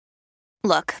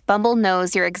Look, Bumble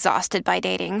knows you're exhausted by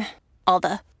dating. All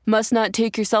the must not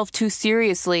take yourself too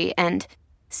seriously and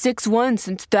 6'1"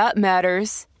 since that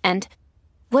matters. And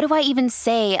what do I even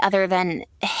say other than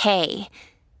hey?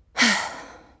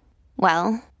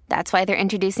 Well, that's why they're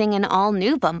introducing an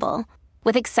all-new Bumble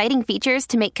with exciting features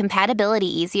to make compatibility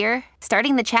easier,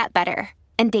 starting the chat better,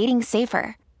 and dating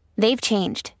safer. They've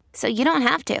changed, so you don't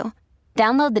have to.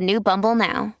 Download the new Bumble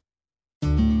now.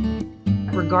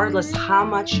 Regardless how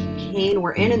much pain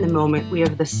we're in the moment, we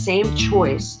have the same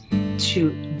choice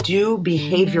to do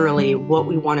behaviorally what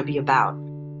we want to be about.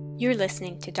 You're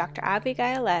listening to Dr.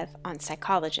 Abigail Lev on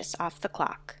Psychologists Off the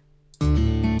Clock.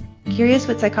 Curious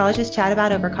what psychologists chat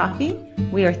about over coffee?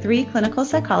 We are 3 clinical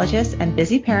psychologists and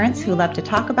busy parents who love to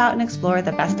talk about and explore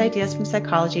the best ideas from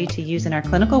psychology to use in our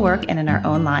clinical work and in our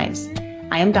own lives.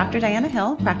 I am Dr. Diana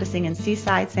Hill, practicing in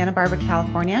Seaside, Santa Barbara,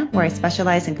 California, where I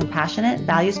specialize in compassionate,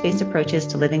 values-based approaches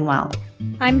to living well.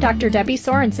 I'm Dr. Debbie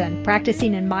Sorensen,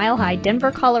 practicing in Mile High,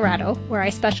 Denver, Colorado, where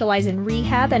I specialize in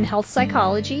rehab and health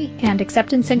psychology and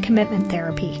acceptance and commitment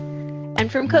therapy.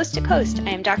 And from coast to coast,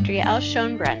 I am Dr. Yael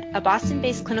Schoenbrunn, a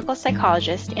Boston-based clinical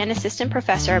psychologist and assistant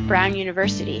professor at Brown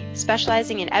University,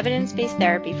 specializing in evidence-based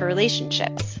therapy for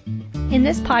relationships. In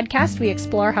this podcast, we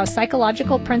explore how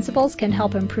psychological principles can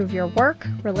help improve your work,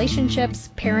 relationships,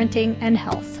 parenting, and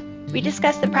health. We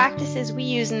discuss the practices we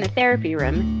use in the therapy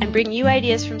room and bring you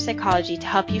ideas from psychology to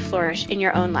help you flourish in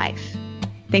your own life.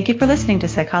 Thank you for listening to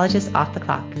Psychologists Off the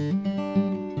Clock.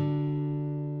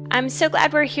 I'm so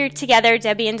glad we're here together,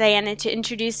 Debbie and Diana, to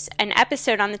introduce an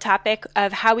episode on the topic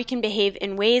of how we can behave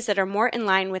in ways that are more in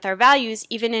line with our values,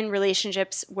 even in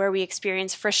relationships where we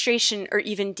experience frustration or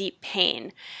even deep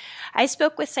pain. I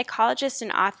spoke with psychologist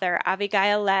and author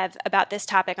Abigail Lev about this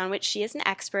topic, on which she is an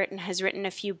expert and has written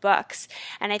a few books.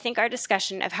 And I think our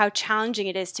discussion of how challenging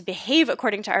it is to behave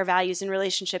according to our values in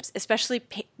relationships, especially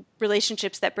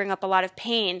relationships that bring up a lot of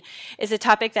pain, is a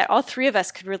topic that all 3 of us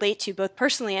could relate to, both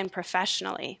personally and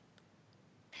professionally.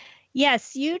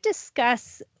 Yes, you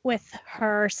discuss with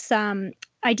her some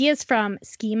ideas from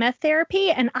schema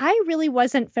therapy, and I really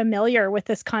wasn't familiar with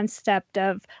this concept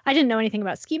of, I didn't know anything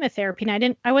about schema therapy,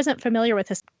 and I wasn't familiar with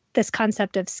this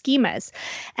concept of schemas,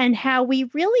 and how we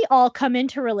really all come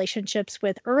into relationships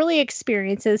with early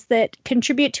experiences that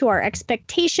contribute to our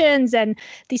expectations and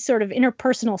these sort of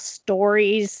interpersonal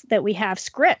stories that we have,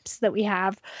 scripts that we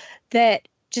have that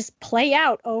just play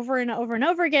out over and over and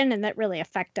over again, and that really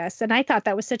affect us. And I thought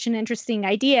that was such an interesting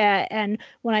idea. And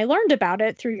when I learned about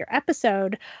it through your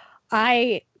episode,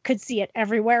 I could see it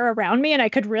everywhere around me, and I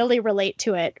could really relate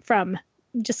to it from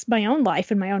just my own life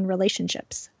and my own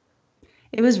relationships.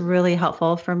 It was really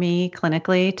helpful for me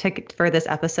clinically for this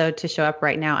episode to show up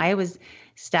right now. I was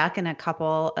stuck in a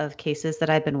couple of cases that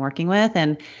I've been working with.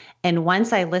 And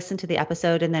once I listened to the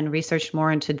episode and then researched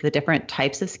more into the different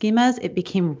types of schemas, it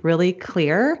became really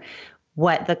clear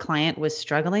what the client was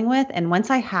struggling with. And once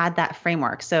I had that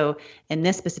framework, so in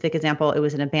this specific example, it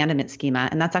was an abandonment schema.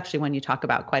 And that's actually one you talk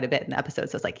about quite a bit in the episode.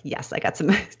 So it's like, yes, I got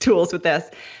some tools with this.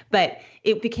 But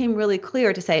it became really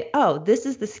clear to say, oh, this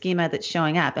is the schema that's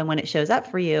showing up. And when it shows up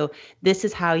for you, this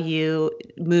is how you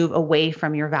move away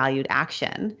from your valued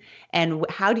action. And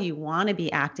how do you want to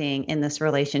be acting in this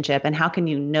relationship? And how can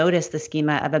you notice the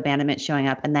schema of abandonment showing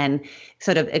up and then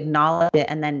sort of acknowledge it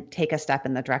and then take a step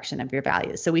in the direction of your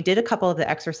values? So we did a couple of the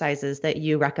exercises that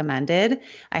you recommended.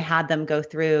 I had them go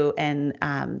through and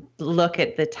look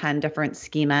at the 10 different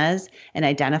schemas and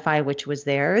identify which was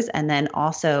theirs. And then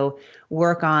also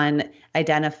work on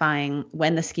identifying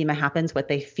when the schema happens, what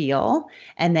they feel,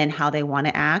 and then how they want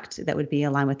to act that would be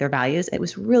aligned with their values. It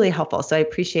was really helpful. So I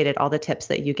appreciated all the tips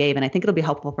that you gave. And I think it'll be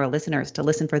helpful for listeners to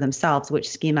listen for themselves which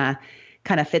schema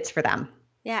kind of fits for them.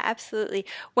 Yeah, absolutely.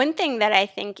 One thing that I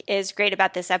think is great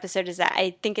about this episode is that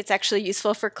I think it's actually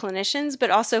useful for clinicians,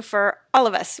 but also for all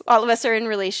of us. All of us are in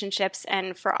relationships,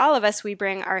 and for all of us, we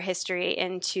bring our history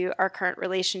into our current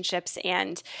relationships.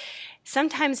 And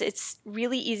sometimes it's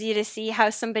really easy to see how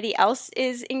somebody else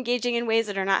is engaging in ways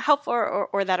that are not helpful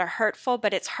or that are hurtful,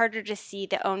 but it's harder to see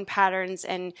the own patterns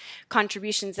and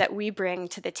contributions that we bring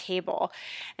to the table.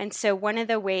 And so one of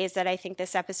the ways that I think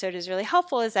this episode is really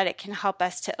helpful is that it can help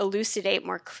us to elucidate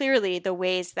more clearly the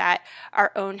ways that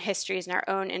our own histories and our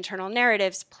own internal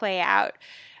narratives play out.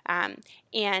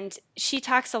 And she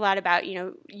talks a lot about,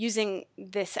 using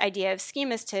this idea of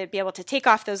schemas to be able to take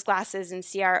off those glasses and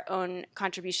see our own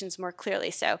contributions more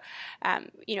clearly. So,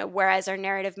 whereas our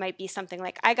narrative might be something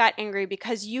like, I got angry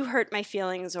because you hurt my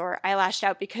feelings, or I lashed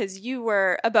out because you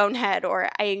were a bonehead, or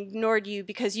I ignored you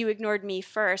because you ignored me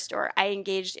first, or I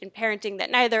engaged in parenting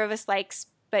that neither of us likes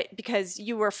but because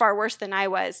you were far worse than I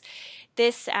was.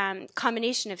 This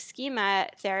combination of schema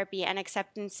therapy and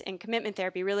acceptance and commitment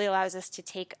therapy really allows us to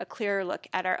take a clearer look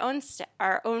at our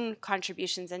own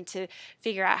contributions and to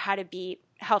figure out how to be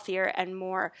healthier and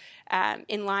more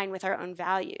in line with our own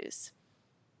values.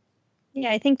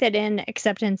 Yeah, I think that in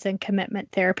acceptance and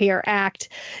commitment therapy, or ACT,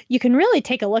 you can really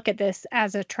take a look at this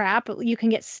as a trap. You can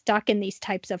get stuck in these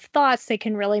types of thoughts. They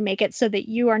can really make it so that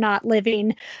you are not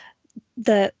living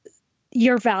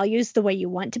your values the way you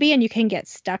want to be, and you can get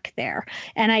stuck there.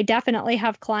 And I definitely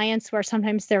have clients where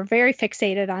sometimes they're very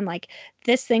fixated on like,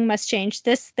 this thing must change,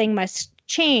 this thing must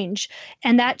change,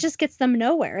 and that just gets them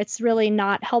nowhere. It's really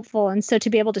not helpful. And so to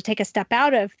be able to take a step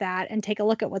out of that and take a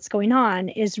look at what's going on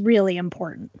is really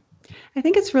important. I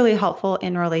think it's really helpful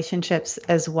in relationships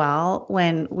as well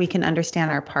when we can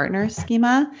understand our partner's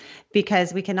schema,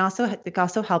 because it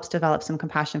also helps develop some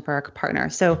compassion for our partner.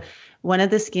 So one of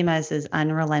the schemas is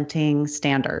unrelenting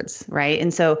standards, right?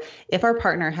 And so if our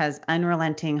partner has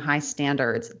unrelenting high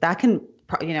standards, that can,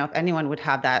 if anyone would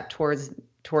have that towards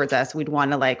us, we'd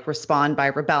want to like respond by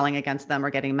rebelling against them or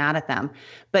getting mad at them.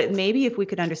 But maybe if we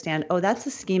could understand, that's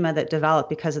a schema that developed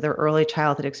because of their early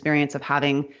childhood experience of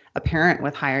having a parent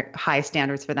with high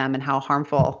standards for them and how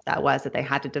harmful that was, that they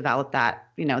had to develop that,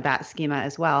 that schema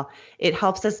as well. It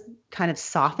helps us kind of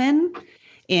soften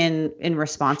in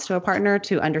response to a partner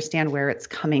to understand where it's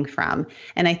coming from.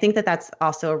 And I think that that's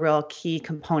also a real key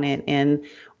component in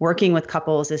working with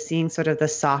couples, is seeing sort of the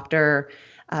softer,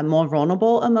 more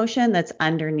vulnerable emotion that's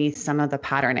underneath some of the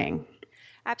patterning.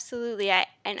 Absolutely.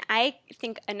 I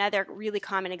think another really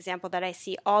common example that I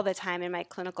see all the time in my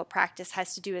clinical practice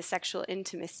has to do with sexual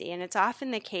intimacy. And it's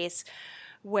often the case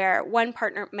where one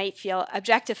partner might feel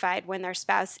objectified when their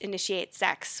spouse initiates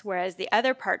sex, whereas the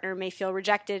other partner may feel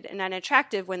rejected and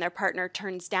unattractive when their partner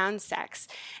turns down sex.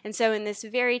 And so in this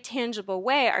very tangible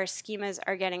way, our schemas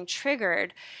are getting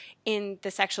triggered in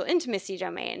the sexual intimacy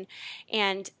domain.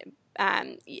 And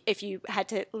if you had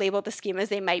to label the schemas,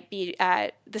 they might be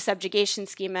the subjugation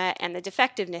schema and the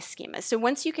defectiveness schema. So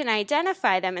once you can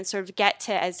identify them and sort of get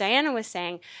to, as Diana was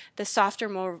saying, the softer,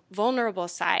 more vulnerable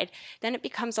side, then it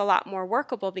becomes a lot more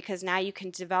workable, because now you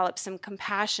can develop some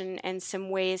compassion and some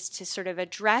ways to sort of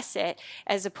address it,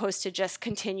 as opposed to just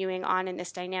continuing on in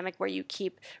this dynamic where you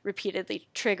keep repeatedly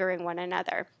triggering one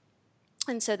another.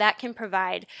 And so that can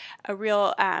provide a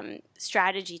real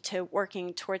strategy to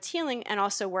working towards healing, and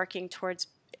also working towards,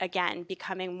 again,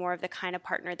 becoming more of the kind of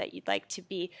partner that you'd like to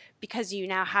be, because you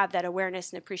now have that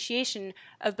awareness and appreciation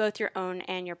of both your own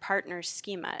and your partner's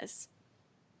schemas.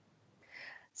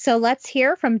 So let's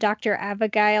hear from Dr.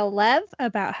 Abigail Lev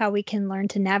about how we can learn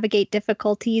to navigate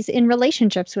difficulties in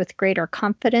relationships with greater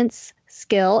confidence,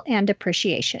 skill, and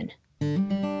appreciation.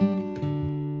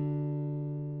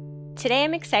 Today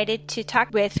I'm excited to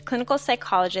talk with clinical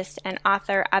psychologist and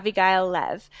author Abigail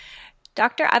Lev.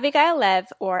 Dr. Abigail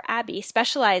Lev, or Abby,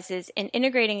 specializes in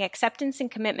integrating acceptance and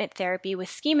commitment therapy with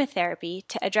schema therapy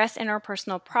to address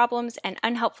interpersonal problems and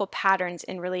unhelpful patterns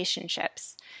in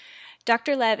relationships.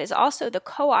 Dr. Lev is also the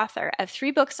co-author of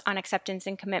 3 books on acceptance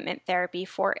and commitment therapy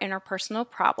for interpersonal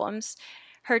problems.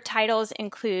 Her titles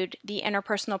include the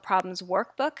Interpersonal Problems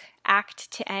Workbook,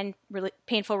 ACT to End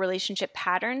Painful Relationship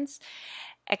Patterns,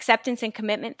 Acceptance and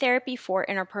Commitment Therapy for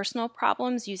Interpersonal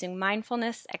Problems Using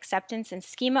Mindfulness, Acceptance, and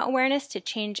Schema Awareness to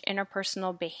Change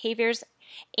Interpersonal Behaviors,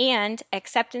 and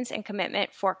Acceptance and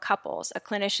Commitment for Couples, a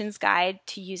clinician's guide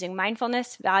to using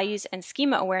mindfulness, values, and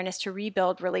schema awareness to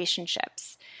rebuild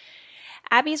relationships.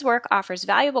 Abby's work offers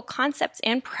valuable concepts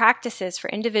and practices for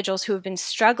individuals who have been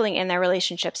struggling in their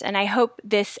relationships, and I hope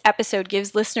this episode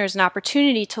gives listeners an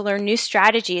opportunity to learn new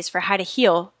strategies for how to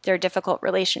heal their difficult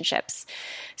relationships.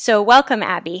 So welcome,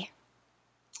 Abby.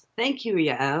 Thank you,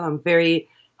 Yael. I'm very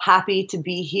happy to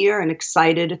be here and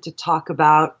excited to talk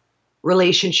about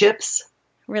relationships.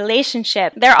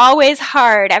 They're always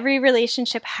hard. Every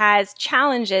relationship has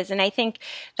challenges, and I think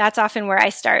that's often where I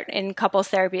start in couples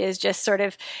therapy, is just sort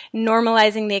of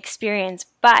normalizing the experience.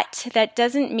 But that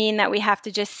doesn't mean that we have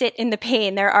to just sit in the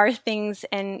pain. There are things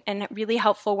and really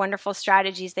helpful, wonderful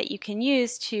strategies that you can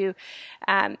use to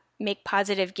make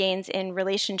positive gains in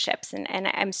relationships.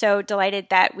 And I'm so delighted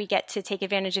that we get to take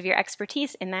advantage of your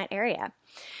expertise in that area.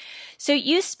 So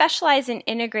you specialize in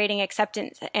integrating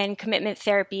acceptance and commitment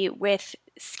therapy with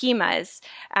schemas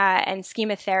and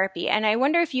schema therapy. And I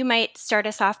wonder if you might start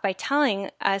us off by telling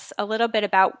us a little bit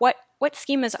about what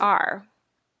schemas are.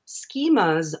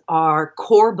 Schemas are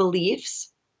core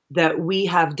beliefs that we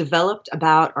have developed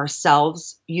about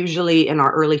ourselves, usually in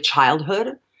our early childhood.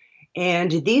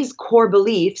 And these core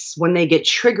beliefs, when they get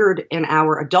triggered in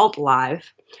our adult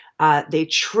life, They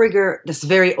trigger this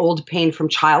very old pain from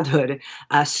childhood,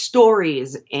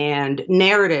 stories and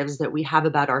narratives that we have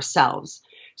about ourselves.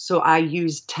 So I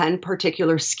use 10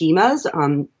 particular schemas: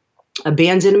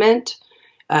 abandonment,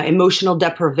 emotional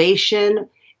deprivation,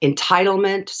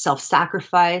 entitlement,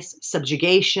 self-sacrifice,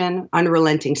 subjugation,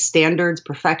 unrelenting standards,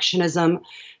 perfectionism.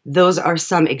 Those are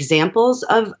some examples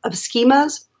of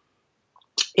schemas.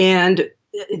 And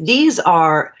these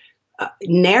are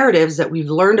narratives that we've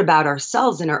learned about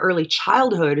ourselves in our early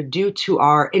childhood due to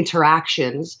our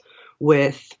interactions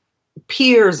with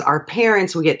peers, our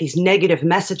parents. We get these negative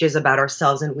messages about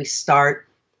ourselves, and we start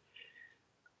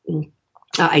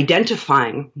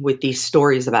identifying with these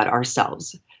stories about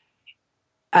ourselves.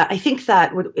 I think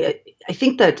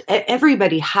that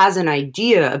everybody has an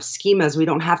idea of schemas. We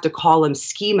don't have to call them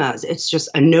schemas. It's just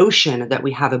a notion that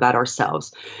we have about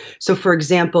ourselves. So, for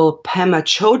example, Pema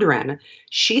Chodron,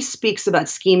 she speaks about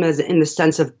schemas in the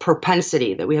sense of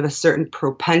propensity, that we have a certain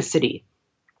propensity.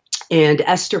 And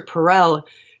Esther Perel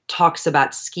talks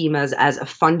about schemas as a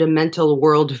fundamental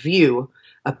worldview,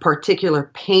 a particular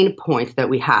pain point that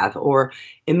we have. Or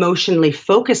emotionally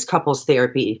focused couples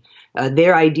therapy,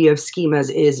 their idea of schemas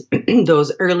is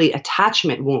those early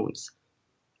attachment wounds.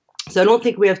 So I don't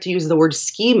think we have to use the word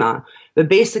schema, but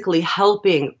basically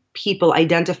helping people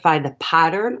identify the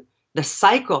pattern, the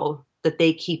cycle that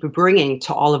they keep bringing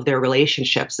to all of their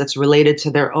relationships that's related to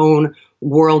their own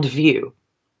worldview.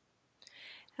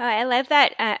 Oh, I love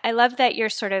that. I love that you're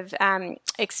sort of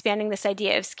expanding this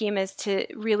idea of schemas to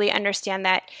really understand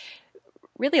that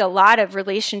really a lot of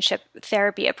relationship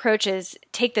therapy approaches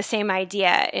take the same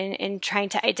idea in trying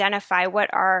to identify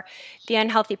what are the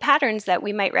unhealthy patterns that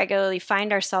we might regularly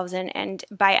find ourselves in. And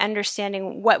by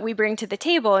understanding what we bring to the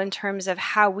table in terms of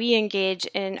how we engage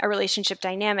in a relationship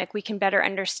dynamic, we can better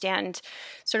understand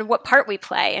sort of what part we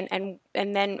play.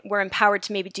 And then we're empowered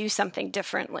to maybe do something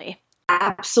differently.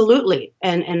 Absolutely.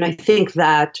 And I think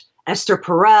that Esther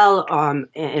Perel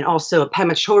and also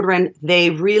Pema Chodron,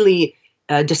 they really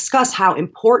discuss how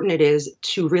important it is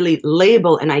to really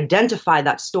label and identify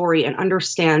that story and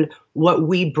understand what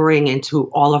we bring into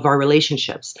all of our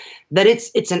relationships, that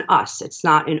it's in us, it's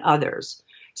not in others.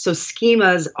 So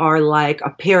schemas are like a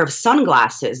pair of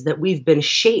sunglasses that we've been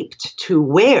shaped to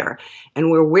wear. And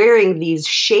we're wearing these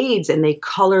shades and they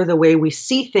color the way we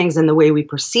see things and the way we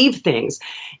perceive things.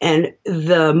 And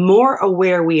the more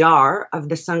aware we are of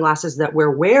the sunglasses that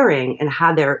we're wearing and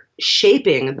how they're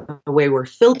shaping the way we're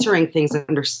filtering things and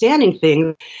understanding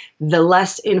things, the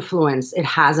less influence it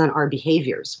has on our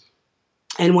behaviors.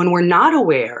 And when we're not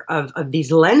aware of these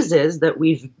lenses that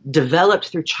we've developed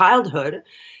through childhood,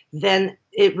 then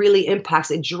it really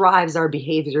impacts, it drives our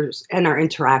behaviors and our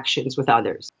interactions with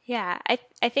others. Yeah,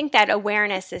 I think that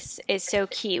awareness is so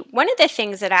key. One of the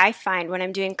things that I find when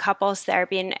I'm doing couples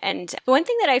therapy, and one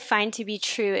thing that I find to be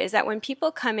true is that when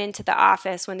people come into the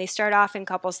office, when they start off in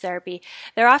couples therapy,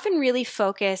 they're often really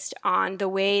focused on the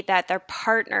way that their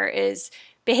partner is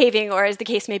behaving, or as the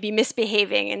case may be,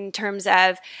 misbehaving in terms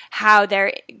of how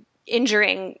they're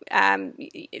injuring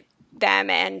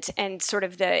them and sort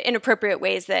of the inappropriate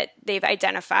ways that they've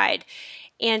identified.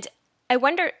 And I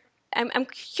wonder, I'm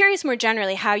curious more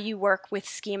generally how you work with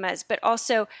schemas, but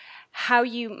also how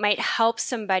you might help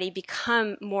somebody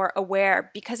become more aware,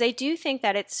 because I do think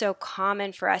that it's so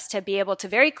common for us to be able to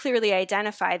very clearly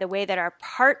identify the way that our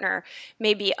partner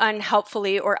may be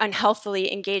unhelpfully or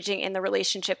unhealthily engaging in the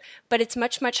relationship, but it's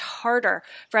much, much harder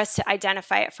for us to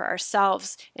identify it for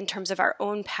ourselves in terms of our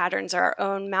own patterns or our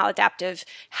own maladaptive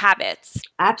habits.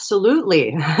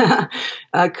 Absolutely.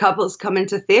 Couples come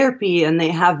into therapy and they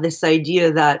have this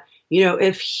idea that, you know,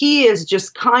 if he is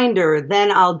just kinder,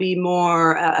 then I'll be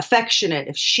more affectionate.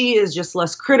 If she is just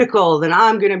less critical, then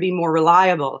I'm going to be more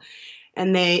reliable.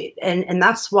 And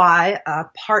that's why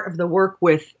part of the work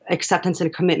with acceptance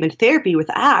and commitment therapy with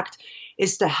ACT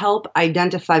is to help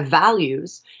identify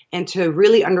values and to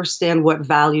really understand what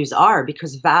values are,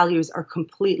 because values are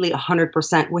completely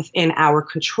 100% within our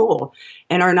control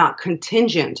and are not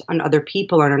contingent on other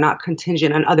people and are not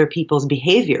contingent on other people's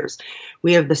behaviors.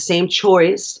 We have the same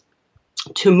choice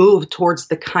to move towards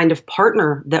the kind of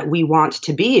partner that we want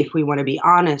to be. If we want to be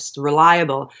honest,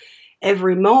 reliable,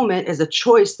 every moment is a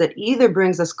choice that either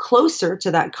brings us closer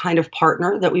to that kind of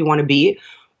partner that we want to be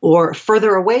or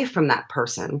further away from that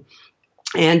person.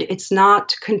 And it's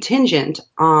not contingent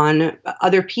on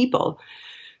other people.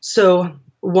 So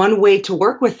one way to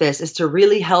work with this is to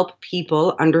really help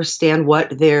people understand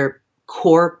what their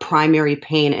core primary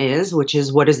pain is, which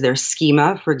is what is their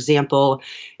schema. For example,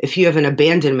 if you have an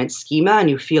abandonment schema and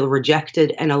you feel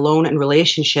rejected and alone in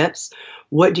relationships,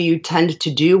 what do you tend to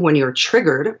do when you're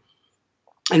triggered?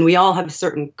 And we all have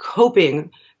certain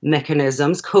coping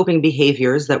mechanisms, coping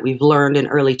behaviors that we've learned in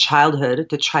early childhood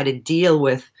to try to deal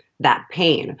with that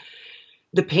pain.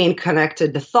 The pain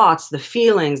connected, the thoughts, the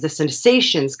feelings, the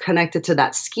sensations connected to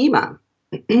that schema.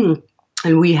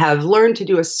 And we have learned to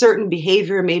do a certain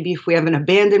behavior. Maybe if we have an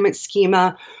abandonment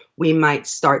schema, we might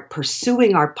start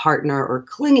pursuing our partner or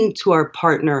clinging to our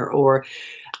partner or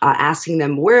asking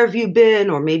them, where have you been?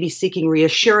 Or maybe seeking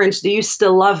reassurance. Do you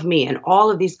still love me? And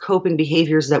all of these coping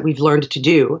behaviors that we've learned to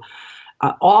do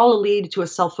all lead to a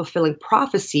self-fulfilling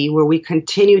prophecy where we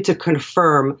continue to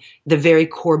confirm the very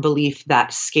core belief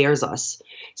that scares us.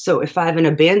 So if I have an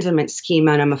abandonment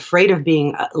schema and I'm afraid of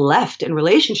being left in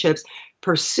relationships,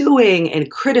 pursuing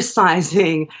and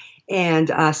criticizing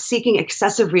and seeking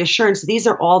excessive reassurance, these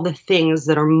are all the things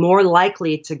that are more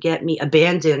likely to get me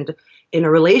abandoned in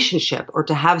a relationship or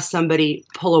to have somebody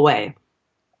pull away.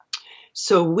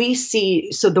 So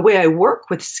the way I work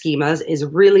with schemas is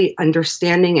really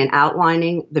understanding and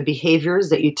outlining the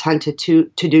behaviors that you tend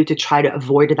to do to try to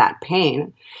avoid that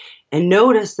pain. And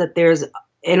notice that there's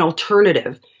an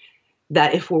alternative,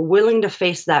 that if we're willing to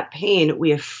face that pain, we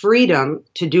have freedom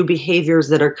to do behaviors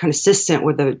that are consistent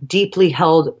with the deeply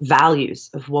held values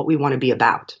of what we want to be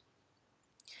about.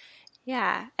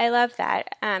 Yeah, I love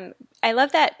that. I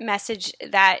love that message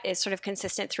that is sort of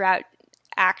consistent throughout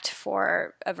ACT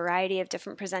for a variety of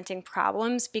different presenting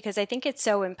problems, because I think it's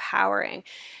so empowering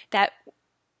that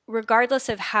regardless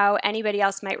of how anybody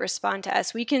else might respond to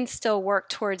us, we can still work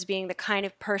towards being the kind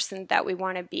of person that we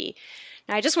want to be.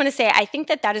 Now, I just want to say, I think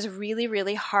that is really,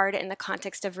 really hard in the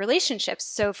context of relationships.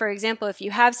 So, for example, if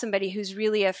you have somebody who's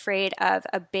really afraid of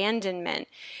abandonment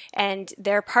and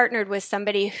they're partnered with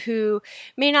somebody who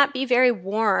may not be very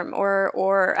warm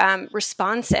or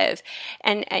responsive,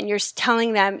 and you're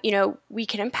telling them, we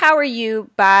can empower you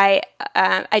by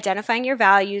identifying your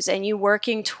values and you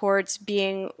working towards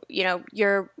being,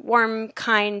 your warm,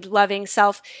 kind, loving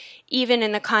self, even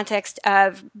in the context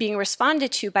of being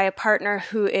responded to by a partner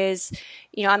who is,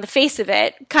 on the face of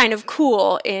it, kind of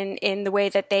cool in the way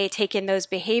that they take in those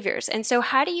behaviors. And so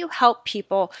how do you help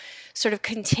people sort of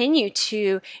continue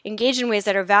to engage in ways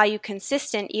that are value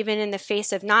consistent, even in the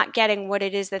face of not getting what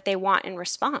it is that they want in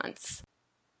response?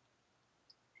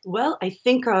 Well, I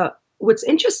think what's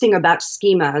interesting about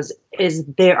schemas is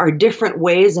there are different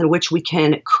ways in which we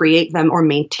can create them or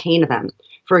maintain them.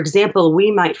 For example,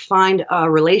 we might find a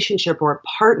relationship or a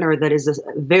partner that is a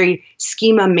very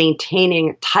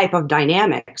schema-maintaining type of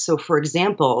dynamic. So, for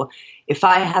example, if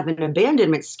I have an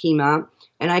abandonment schema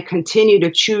and I continue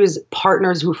to choose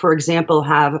partners who, for example,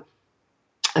 have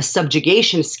a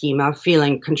subjugation schema,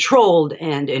 feeling controlled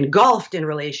and engulfed in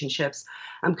relationships,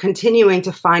 I'm continuing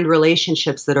to find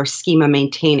relationships that are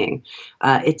schema-maintaining.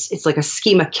 It's like a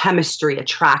schema chemistry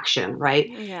attraction,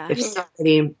 right? Yeah.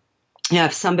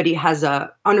 If somebody has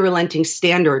a unrelenting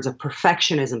standards, a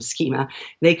perfectionism schema,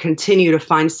 they continue to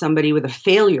find somebody with a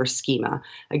failure schema.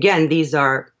 Again, these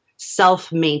are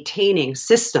self-maintaining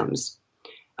systems.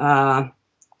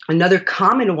 Another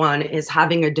common one is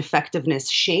having a defectiveness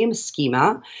shame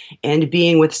schema and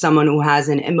being with someone who has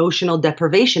an emotional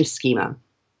deprivation schema.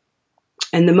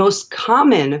 And the most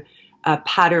common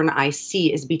pattern I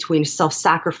see is between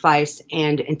self-sacrifice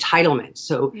and entitlement.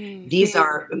 So these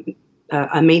are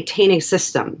a maintaining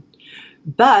system.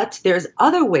 But there's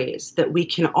other ways that we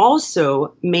can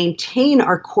also maintain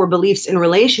our core beliefs in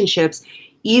relationships,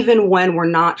 even when we're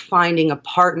not finding a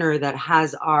partner that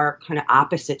has our kind of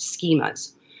opposite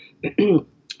schemas.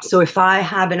 So if I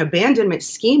have an abandonment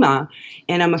schema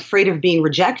and I'm afraid of being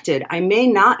rejected, I may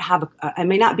not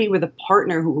be with a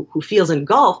partner who feels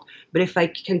engulfed. But if I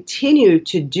continue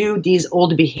to do these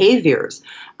old behaviors,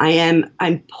 I'm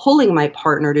pulling my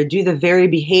partner to do the very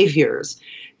behaviors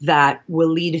that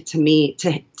will lead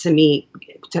to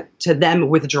them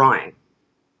withdrawing.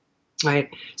 Right.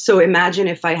 So imagine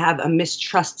if I have a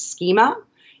mistrust schema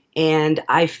and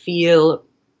I feel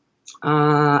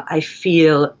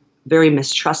very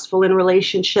mistrustful in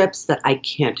relationships, that I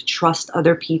can't trust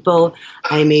other people.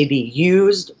 I may be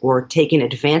used or taken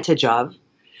advantage of.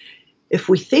 If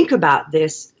we think about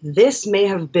this may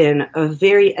have been a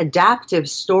very adaptive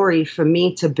story for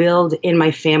me to build in my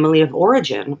family of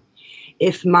origin.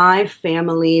 If my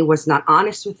family was not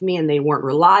honest with me and they weren't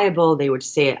reliable, they would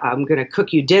say, I'm going to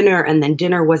cook you dinner, and then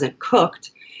dinner wasn't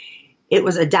cooked. It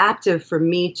was adaptive for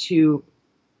me to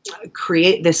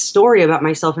create this story about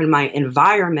myself in my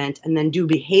environment and then do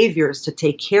behaviors to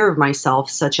take care of myself,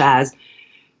 such as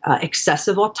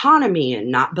excessive autonomy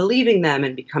and not believing them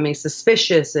and becoming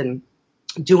suspicious and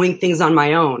doing things on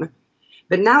my own.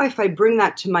 But now if I bring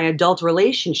that to my adult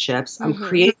relationships, I'm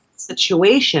creating a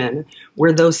situation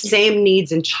where those same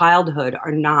needs in childhood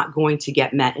are not going to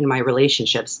get met in my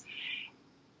relationships.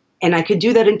 And I could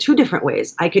do that in two different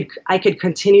ways. I could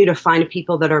continue to find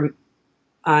people that are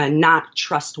not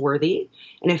trustworthy.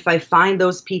 And if I find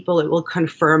those people, it will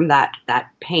confirm that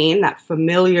pain, that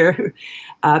familiar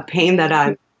pain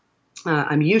that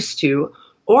I'm used to.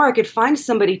 Or I could find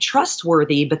somebody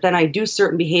trustworthy, but then I do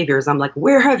certain behaviors. I'm like,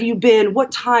 where have you been?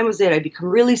 What time was it? I become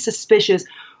really suspicious,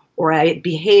 or I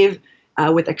behave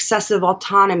with excessive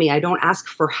autonomy. I don't ask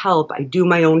for help. I do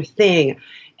my own thing.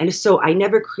 And so I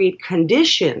never create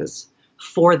conditions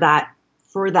for that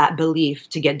belief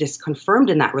to get disconfirmed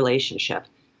in that relationship.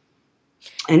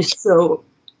 And so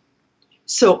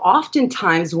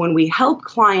oftentimes when we help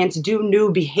clients do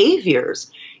new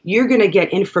behaviors, you're going to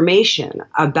get information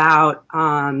about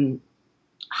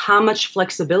how much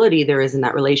flexibility there is in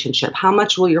that relationship. How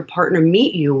much will your partner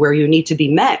meet you where you need to be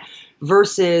met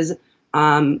versus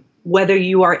whether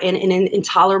you are in an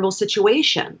intolerable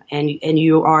situation and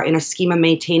you are in a schema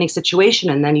maintaining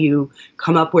situation, and then you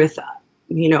come up with,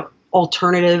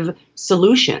 alternative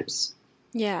solutions.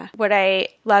 Yeah. What I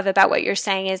love about what you're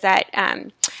saying is that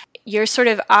you're sort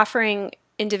of offering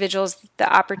individuals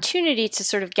the opportunity to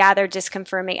sort of gather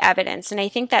disconfirming evidence. And I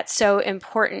think that's so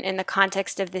important in the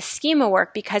context of this schema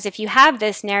work, because if you have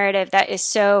this narrative that is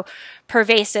so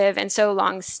pervasive and so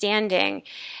long-standing,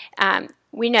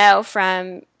 we know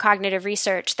from cognitive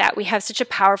research that we have such a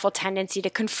powerful tendency to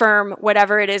confirm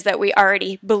whatever it is that we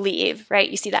already believe, right?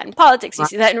 You see that in politics, you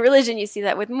see that in religion, you see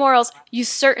that with morals, you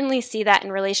certainly see that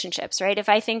in relationships, right? If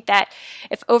I think that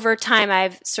if over time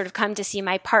I've sort of come to see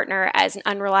my partner as an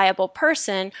unreliable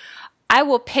person, I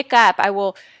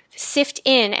will sift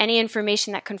in any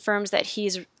information that confirms that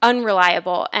he's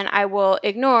unreliable, and I will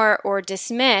ignore or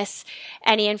dismiss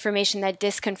any information that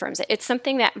disconfirms it. It's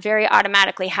something that very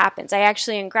automatically happens. I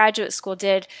actually in graduate school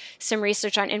did some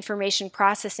research on information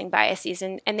processing biases,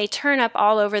 and they turn up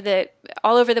all over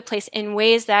the place in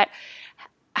ways that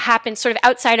happen sort of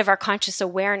outside of our conscious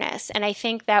awareness. And I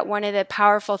think that one of the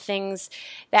powerful things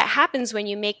that happens when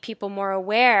you make people more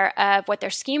aware of what their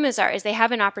schemas are is they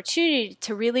have an opportunity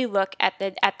to really look at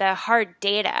the hard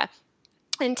data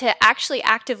and to actually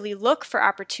actively look for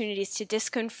opportunities to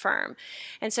disconfirm.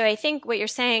 And so I think what you're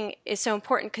saying is so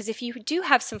important, because if you do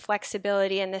have some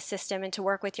flexibility in the system and to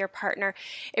work with your partner,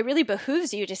 it really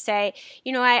behooves you to say,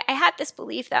 I had this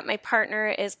belief that my partner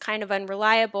is kind of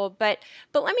unreliable, but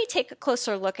let me take a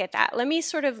closer look at that. Let me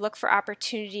sort of look for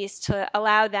opportunities to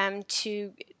allow them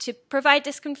to provide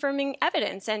disconfirming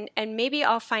evidence. And maybe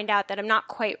I'll find out that I'm not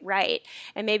quite right.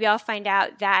 And maybe I'll find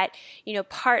out that,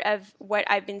 part of what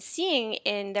I've been seeing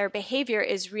in their behavior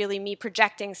is really me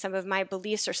projecting some of my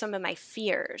beliefs or some of my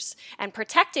fears and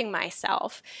protecting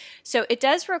myself. So it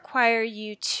does require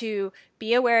you to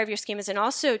be aware of your schemas and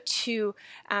also to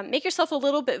make yourself a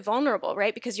little bit vulnerable,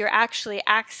 right? Because you're actually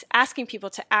asking people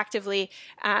to actively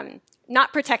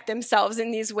not protect themselves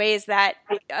in these ways that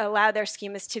allow their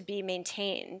schemas to be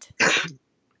maintained.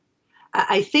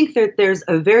 I think that there's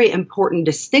a very important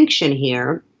distinction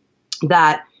here,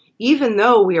 that even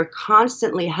though we are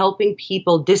constantly helping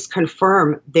people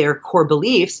disconfirm their core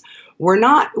beliefs, we're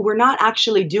not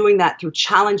actually doing that through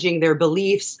challenging their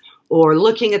beliefs or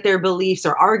looking at their beliefs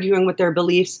or arguing with their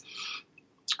beliefs.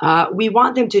 We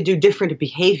want them to do different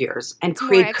behaviors and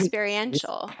create more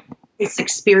experiential. It's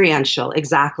experiential,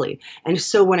 exactly. And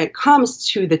so when it comes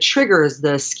to the triggers,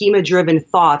 the schema-driven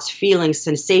thoughts, feelings,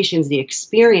 sensations, the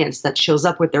experience that shows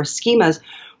up with their schemas,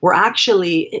 we're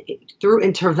actually, through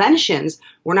interventions,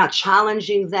 we're not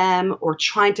challenging them or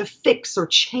trying to fix or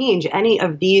change any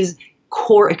of these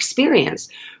core experience.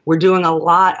 We're doing a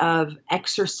lot of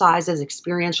exercises,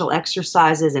 experiential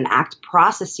exercises and ACT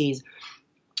processes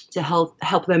to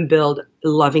help them build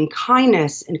loving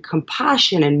kindness and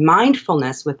compassion and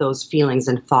mindfulness with those feelings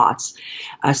and thoughts.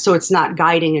 So it's not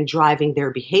guiding and driving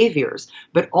their behaviors.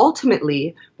 But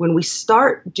ultimately, when we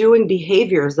start doing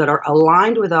behaviors that are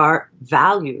aligned with our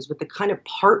values, with the kind of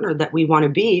partner that we want to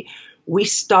be, we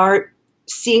start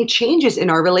seeing changes in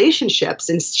our relationships,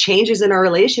 and changes in our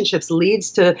relationships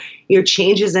leads to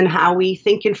changes in how we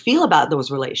think and feel about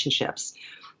those relationships.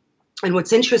 And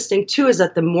what's interesting, too, is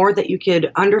that the more that you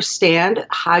could understand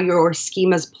how your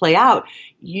schemas play out,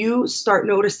 you start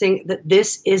noticing that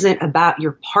this isn't about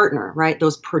your partner, right?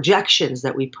 Those projections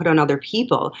that we put on other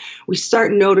people, we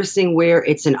start noticing where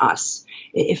it's in us.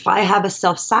 If I have a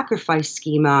self-sacrifice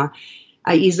schema,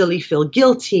 I easily feel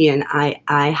guilty, and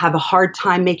I have a hard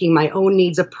time making my own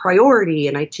needs a priority,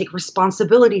 and I take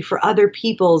responsibility for other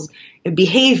people's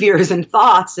behaviors and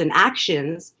thoughts and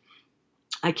actions.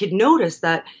 I could notice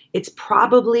that it's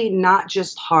probably not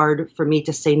just hard for me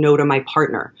to say no to my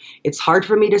partner. It's hard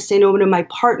for me to say no to my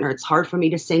partner. It's hard for me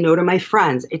to say no to my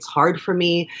friends. It's hard for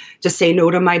me to say no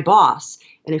to my boss.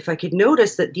 And if I could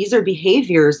notice that these are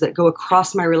behaviors that go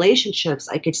across my relationships,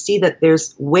 I could see that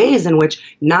there's ways in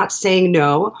which not saying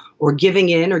no or giving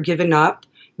in or giving up,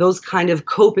 those kind of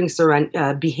coping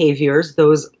behaviors,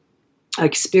 those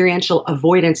experiential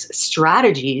avoidance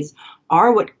strategies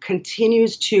are what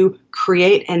continues to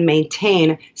create and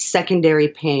maintain secondary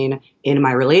pain in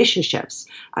my relationships.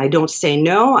 I don't say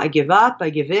no, I give up, I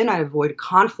give in, I avoid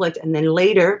conflict, and then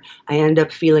later I end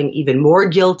up feeling even more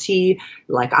guilty,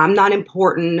 like I'm not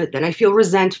important, then I feel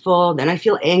resentful, then I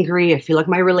feel angry, I feel like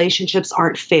my relationships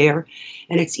aren't fair,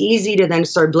 and it's easy to then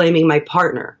start blaming my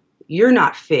partner. You're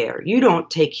not fair, you don't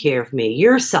take care of me,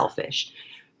 you're selfish.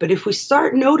 But if we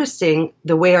start noticing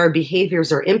the way our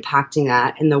behaviors are impacting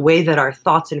that and the way that our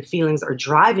thoughts and feelings are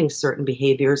driving certain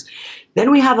behaviors, then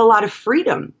we have a lot of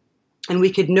freedom. And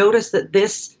we could notice that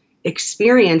this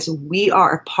experience, we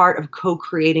are a part of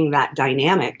co-creating that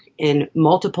dynamic in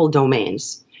multiple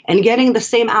domains and getting the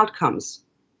same outcomes.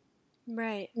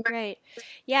 Right.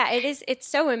 Yeah, it is. It's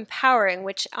so empowering,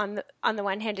 which on the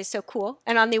one hand is so cool,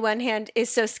 and on the one hand is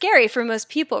so scary for most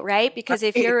people, right? Because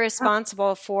if you're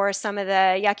responsible for some of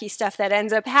the yucky stuff that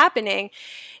ends up happening,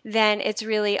 then it's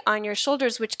really on your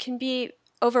shoulders, which can be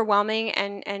overwhelming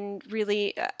and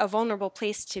really a vulnerable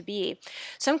place to be.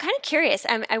 So I'm kind of curious.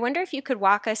 I wonder if you could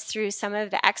walk us through some of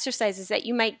the exercises that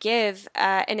you might give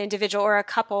an individual or a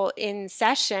couple in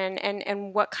session,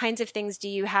 and what kinds of things do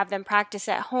you have them practice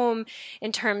at home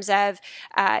in terms of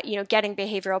getting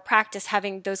behavioral practice,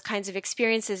 having those kinds of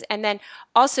experiences, and then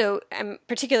also I'm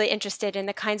particularly interested in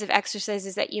the kinds of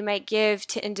exercises that you might give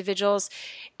to individuals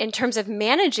in terms of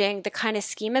managing the kind of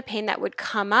schema pain that would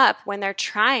come up when they're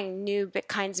trying new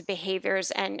kinds of behaviors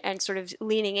and sort of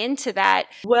leaning into that?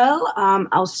 Well,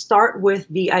 I'll start with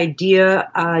the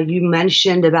idea you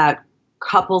mentioned about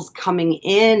couples coming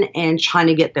in and trying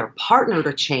to get their partner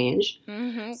to change.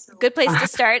 Mm-hmm. Good place to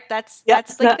start. That's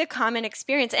like the common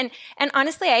experience. And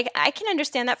honestly, I can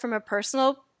understand that from a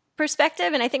personal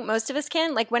perspective, and I think most of us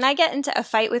can. Like when I get into a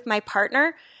fight with my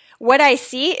partner, what I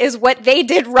see is what they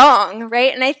did wrong,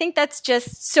 right? And I think that's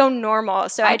just so normal.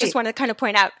 So I just want to kind of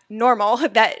point out normal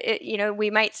that,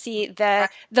 we might see the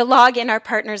log in our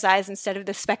partner's eyes instead of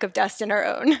the speck of dust in our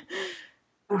own.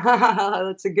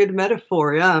 That's a good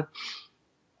metaphor, yeah.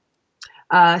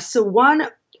 So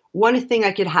one thing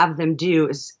I could have them do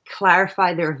is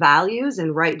clarify their values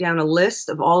and write down a list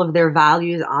of all of their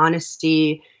values: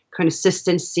 honesty,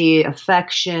 consistency,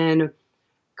 affection,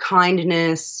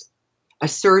 kindness,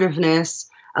 assertiveness.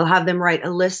 I'll have them write a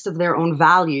list of their own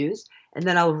values, and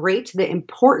then I'll rate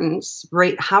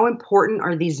how important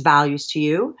are these values to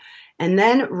you, and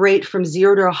then rate from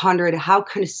 0 to 100, how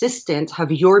consistent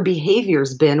have your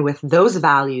behaviors been with those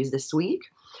values this week.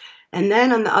 And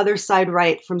then on the other side,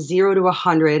 write from 0 to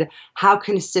 100, how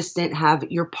consistent have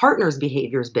your partner's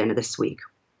behaviors been this week.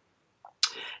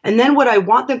 And then what I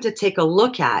want them to take a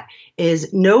look at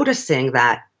is noticing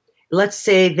that, let's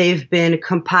say they've been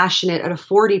compassionate at a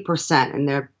 40% and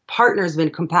their partner's been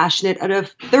compassionate at a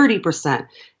 30%.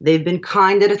 They've been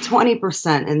kind at a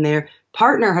 20% and their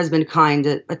partner has been kind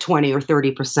at a 20 or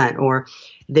 30%. Or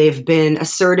they've been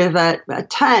assertive at a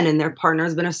 10 and their partner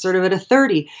has been assertive at a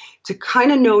 30. To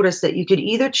kind of notice that you could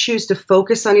either choose to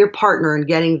focus on your partner and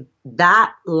getting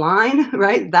that line,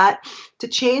 right, that to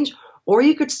change, or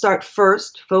you could start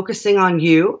first focusing on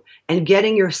you and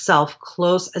getting yourself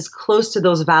as close to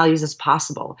those values as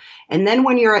possible. And then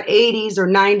when you're at 80s or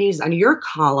 90s on your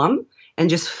column, and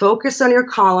just focus on your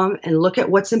column and look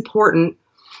at what's important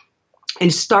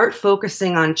and start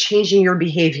focusing on changing your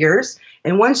behaviors.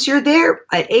 And once you're there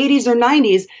at 80s or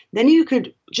 90s, then you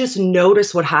could just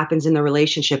notice what happens in the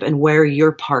relationship and where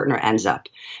your partner ends up.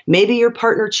 Maybe your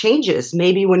partner changes.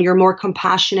 Maybe when you're more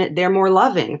compassionate, they're more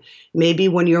loving. Maybe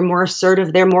when you're more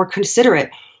assertive, they're more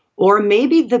considerate. Or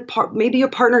maybe your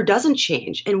partner doesn't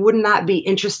change. And wouldn't that be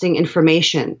interesting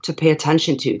information to pay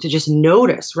attention to just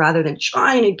notice rather than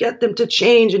trying to get them to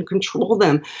change and control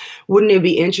them? Wouldn't it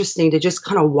be interesting to just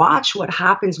kind of watch what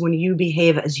happens when you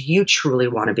behave as you truly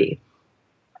want to be?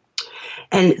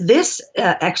 And this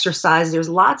exercise, there's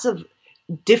lots of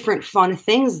different fun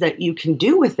things that you can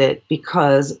do with it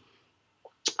because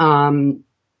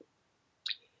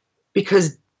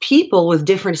people with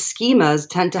different schemas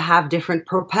tend to have different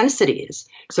propensities.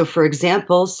 So, for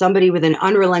example, somebody with an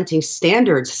unrelenting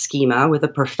standards schema, with a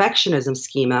perfectionism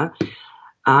schema,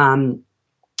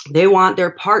 they want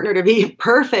their partner to be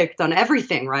perfect on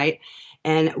everything, right?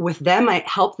 And with them, I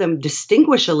help them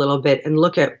distinguish a little bit and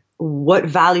look at what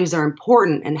values are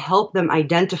important and help them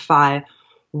identify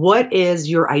what is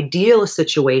your ideal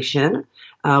situation,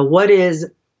 what is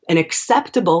an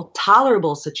acceptable,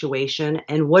 tolerable situation,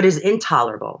 and what is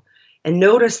intolerable. And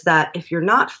notice that if you're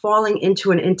not falling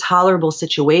into an intolerable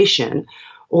situation,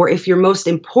 or if your most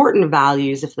important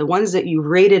values, if the ones that you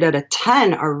rated at a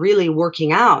 10 are really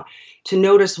working out, to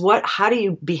notice how do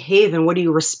you behave and what do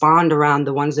you respond around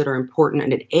the ones that are important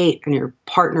at an 8, and your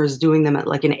partner is doing them at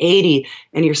like an 80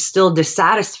 and you're still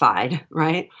dissatisfied,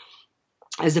 right?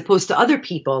 As opposed to other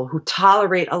people who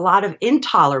tolerate a lot of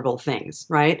intolerable things,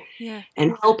 right? Yeah.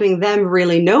 And helping them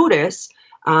really notice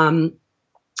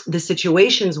the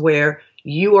situations where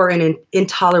you are in an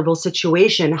intolerable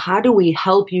situation. How do we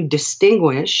help you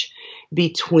distinguish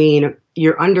between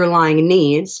your underlying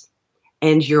needs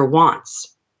and your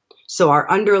wants? So our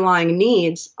underlying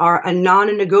needs are a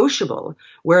non-negotiable,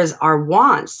 whereas our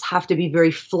wants have to be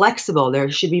very flexible.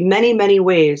 There should be many, many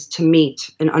ways to meet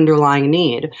an underlying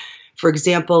need. For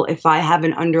example, if I have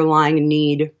an underlying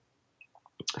need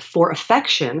for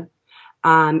affection,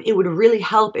 it would really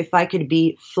help if I could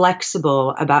be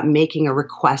flexible about making a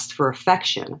request for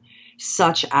affection,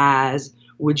 such as,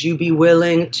 would you be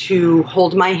willing to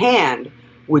hold my hand?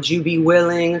 Would you be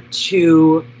willing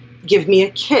to give me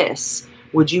a kiss?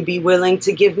 Would you be willing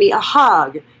to give me a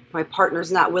hug? If my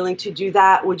partner's not willing to do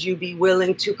that, would you be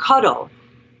willing to cuddle?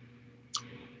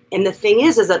 And the thing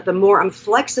is that the more I'm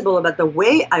flexible about the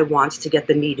way I want to get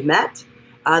the need met,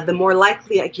 the more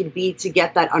likely I could be to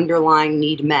get that underlying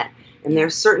need met. And there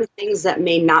are certain things that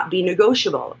may not be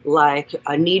negotiable, like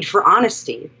a need for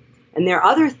honesty. And there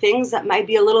are other things that might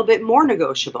be a little bit more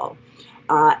negotiable.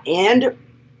 And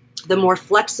the more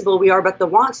flexible we are about the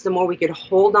wants, the more we could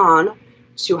hold on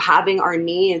to having our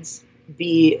needs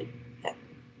be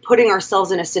putting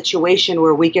ourselves in a situation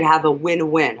where we could have a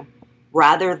win-win,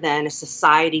 rather than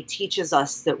society teaches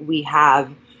us that we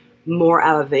have more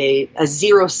of a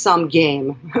zero-sum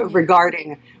game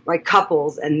regarding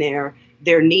couples and their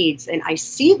needs. And I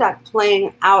see that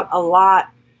playing out a lot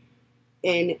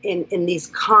in these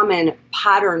common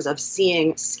patterns of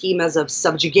seeing schemas of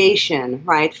subjugation,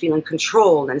 right? Feeling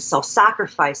controlled and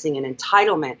self-sacrificing and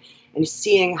entitlement, and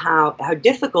seeing how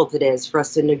difficult it is for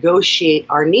us to negotiate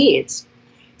our needs.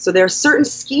 So there are certain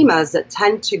schemas that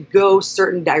tend to go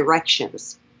certain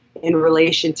directions in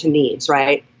relation to needs,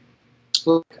 right?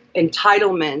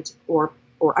 Entitlement or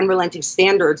unrelenting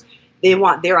standards, they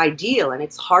want their ideal, and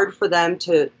it's hard for them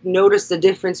to notice the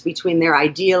difference between their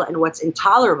ideal and what's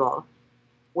intolerable.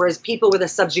 Whereas people with a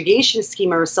subjugation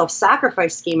schema or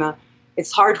self-sacrifice schema,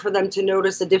 it's hard for them to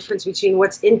notice the difference between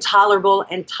what's intolerable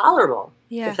and tolerable,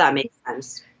 if that makes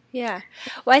sense. Yeah.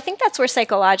 Well, I think that's where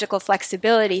psychological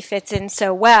flexibility fits in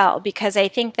so well, because I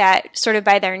think that sort of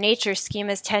by their nature,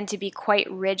 schemas tend to be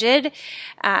quite rigid.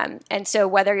 And so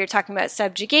whether you're talking about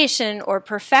subjugation or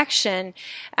perfection,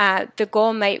 the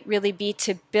goal might really be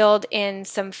to build in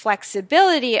some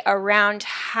flexibility around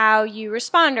how you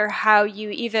respond or how you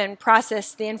even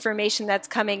process the information that's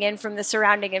coming in from the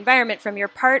surrounding environment, from your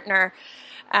partner,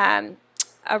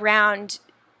 around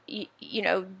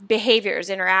behaviors,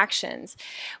 interactions.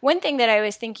 One thing that I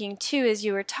was thinking too as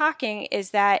you were talking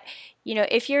is that,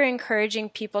 if you're encouraging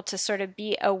people to sort of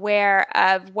be aware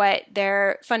of what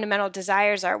their fundamental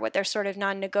desires are, what their sort of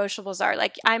non-negotiables are,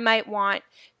 like I might want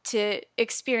to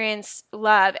experience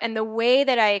love, and the way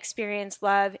that I experience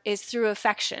love is through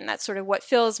affection. That's sort of what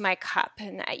fills my cup.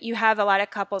 And you have a lot of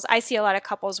couples, I see a lot of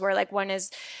couples where like one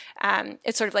is,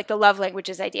 it's sort of like the love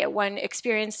languages idea. One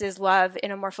experiences love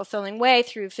in a more fulfilling way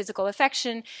through physical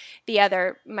affection. The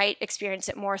other might experience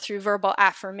it more through verbal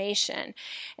affirmation.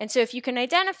 And so if you can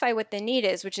identify what the need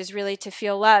is, which is really to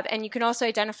feel love, and you can also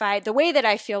identify the way that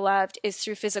I feel loved is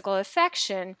through physical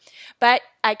affection, but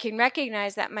I can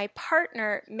recognize that my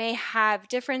partner may have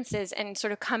differences and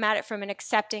sort of come at it from an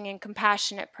accepting and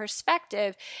compassionate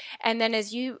perspective. And then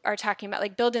as you are talking about,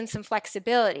 like build in some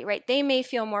flexibility, right? They may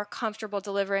feel more comfortable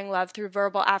delivering love through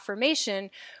verbal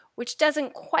affirmation, which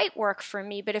doesn't quite work for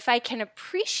me. But if I can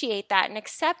appreciate that and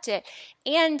accept it,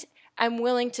 and I'm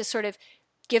willing to sort of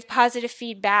give positive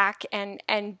feedback and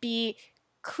be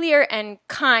clear and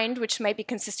kind, which might be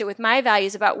consistent with my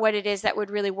values about what it is that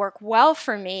would really work well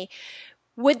for me,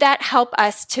 would that help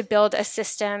us to build a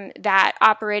system that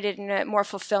operated in a more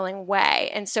fulfilling way?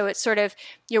 And so it's sort of,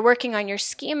 you're working on your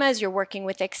schemas, you're working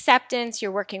with acceptance, you're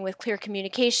working with clear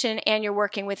communication, and you're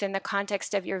working within the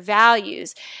context of your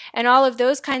values. And all of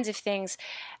those kinds of things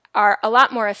are a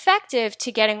lot more effective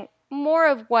to getting more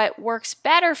of what works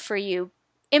better for you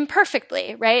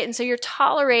imperfectly, right? And so you're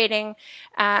tolerating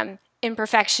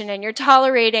imperfection, and you're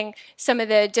tolerating some of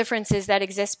the differences that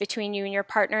exist between you and your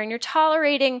partner, and you're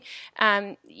tolerating,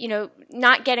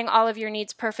 not getting all of your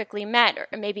needs perfectly met,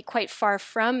 or maybe quite far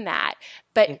from that,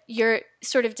 but you're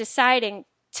sort of deciding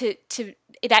to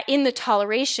that in the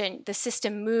toleration, the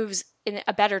system moves in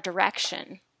a better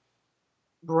direction.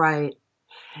 Right.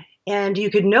 And you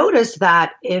could notice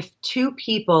that if two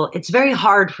people, it's very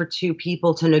hard for two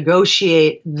people to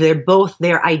negotiate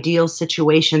their ideal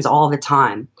situations all the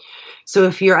time. So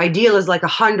if your ideal is like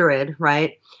 100,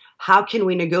 right? How can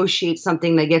we negotiate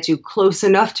something that gets you close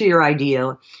enough to your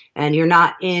ideal and you're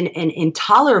not in an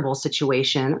intolerable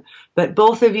situation, but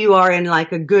both of you are in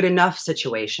like a good enough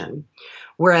situation?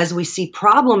 Whereas we see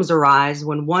problems arise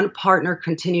when one partner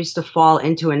continues to fall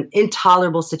into an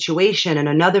intolerable situation and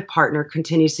another partner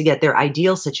continues to get their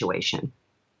ideal situation.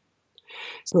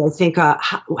 So I think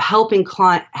helping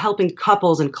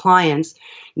couples and clients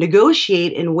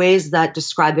negotiate in ways that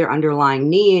describe their underlying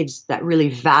needs, that really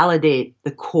validate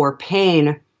the core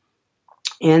pain,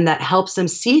 and that helps them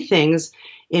see things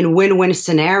in win-win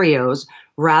scenarios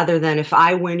rather than if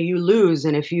I win, you lose,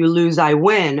 and if you lose, I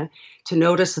win, to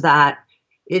notice that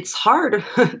it's hard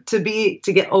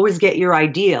to always get your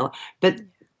ideal, but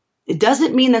it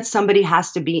doesn't mean that somebody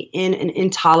has to be in an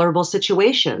intolerable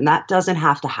situation. That doesn't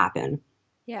have to happen.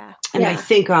 Yeah. And I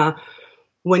think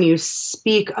when you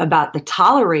speak about the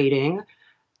tolerating,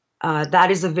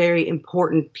 that is a very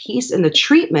important piece in the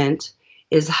treatment,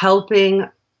 is helping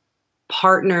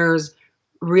partners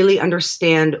really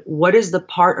understand what is the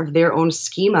part of their own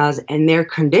schemas and their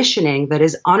conditioning that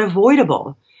is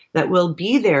unavoidable, that will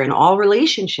be there in all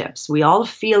relationships. We all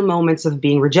feel moments of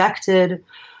being rejected,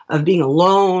 of being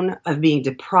alone, of being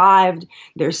deprived.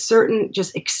 There's certain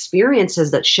just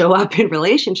experiences that show up in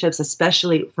relationships,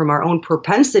 especially from our own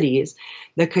propensities,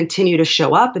 that continue to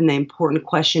show up. And the important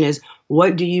question is,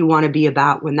 what do you want to be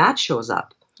about when that shows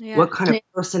up? Yeah. What kind of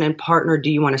person and partner do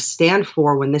you want to stand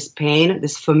for when this pain,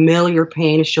 this familiar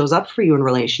pain, shows up for you in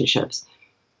relationships?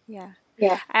 Yeah.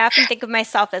 Yeah. I often think of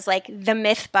myself as like the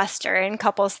myth buster in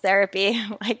couples therapy,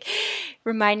 like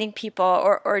reminding people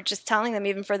or just telling them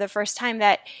even for the first time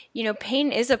that,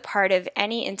 pain is a part of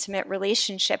any intimate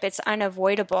relationship. It's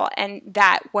unavoidable. And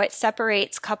that what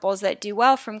separates couples that do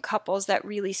well from couples that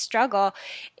really struggle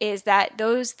is that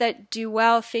those that do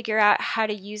well figure out how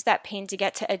to use that pain to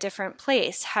get to a different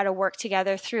place, how to work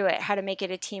together through it, how to make it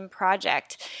a team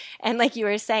project. And like you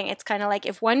were saying, it's kind of like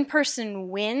if one person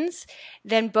wins,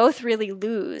 then both really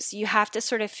lose. You have to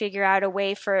sort of figure out a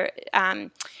way for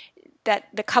that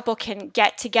the couple can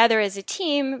get together as a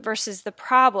team versus the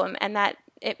problem, and that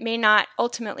it may not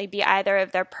ultimately be either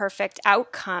of their perfect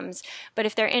outcomes, but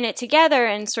if they're in it together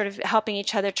and sort of helping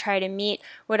each other try to meet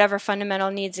whatever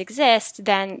fundamental needs exist,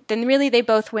 then really they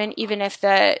both win, even if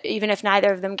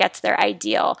neither of them gets their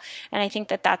ideal. And I think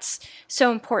that that's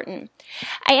so important.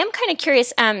 I am kind of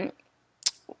curious. I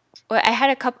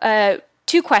had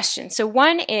two questions. So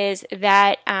one is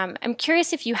that I'm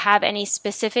curious if you have any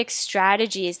specific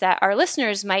strategies that our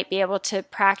listeners might be able to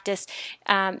practice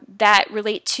that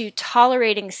relate to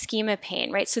tolerating schema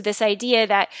pain, right? So this idea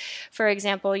that, for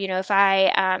example, if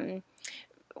I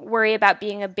worry about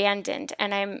being abandoned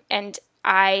and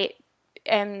I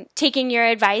am taking your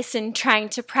advice and trying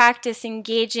to practice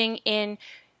engaging in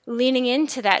leaning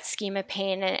into that schema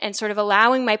pain and sort of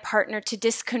allowing my partner to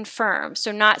disconfirm.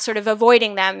 So not sort of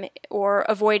avoiding them or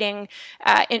avoiding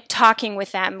talking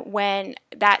with them when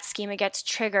that schema gets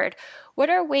triggered. What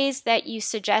are ways that you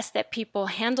suggest that people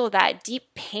handle that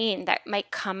deep pain that might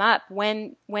come up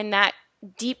when that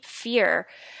deep fear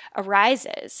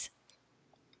arises?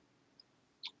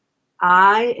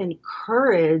 I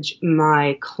encourage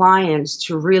my clients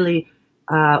to really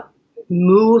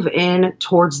move in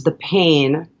towards the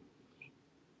pain,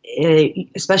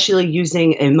 especially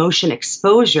using emotion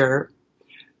exposure,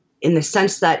 in the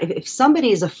sense that if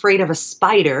somebody is afraid of a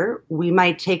spider, we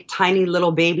might take tiny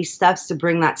little baby steps to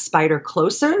bring that spider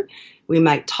closer. We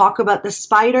might talk about the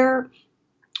spider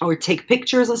or take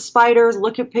pictures of spiders,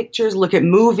 look at pictures, look at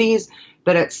movies.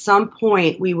 But at some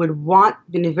point, we would want,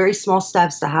 in very small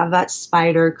steps, to have that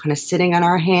spider kind of sitting on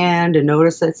our hand and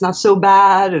notice that it's not so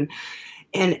bad.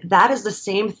 And that is the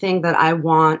same thing that I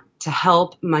want to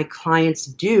help my clients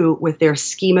do with their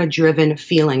schema-driven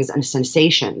feelings and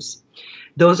sensations.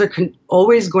 Those are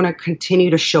always going to continue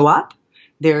to show up.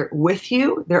 They're with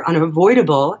you. They're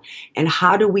unavoidable. And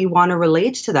how do we want to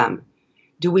relate to them?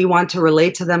 Do we want to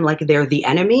relate to them like they're the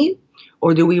enemy?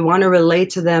 Or do we want to relate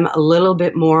to them a little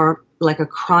bit more like a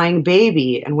crying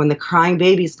baby? And when the crying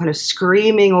baby is kind of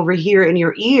screaming over here in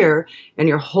your ear and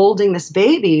you're holding this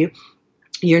baby,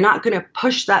 you're not going to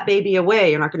push that baby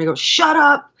away. You're not going to go, shut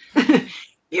up.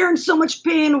 you're in so much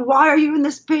pain. Why are you in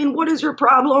this pain? What is your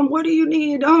problem? What do you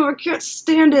need? Oh, I can't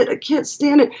stand it. I can't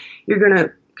stand it. You're going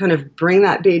to kind of bring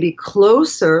that baby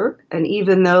closer. And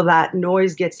even though that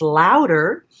noise gets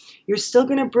louder, you're still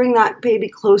going to bring that baby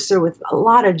closer with a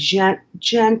lot of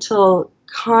gentle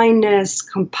kindness,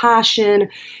 compassion.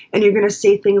 And you're going to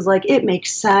say things like, it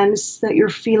makes sense that you're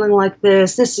feeling like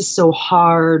this. This is so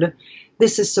hard.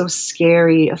 This is so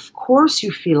scary. Of course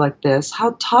you feel like this.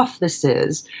 How tough this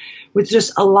is. With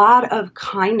just a lot of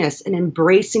kindness and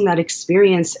embracing that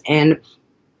experience. And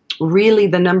really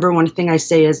the number one thing I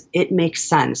say is it makes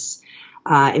sense.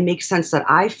 It makes sense that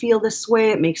I feel this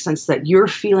way. It makes sense that you're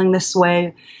feeling this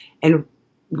way. And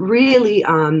really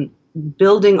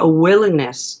building a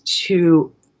willingness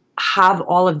to have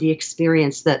all of the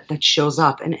experience that shows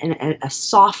up and a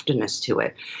softness to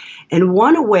it. And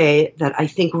one way that I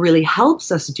think really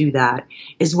helps us do that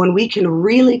is when we can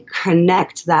really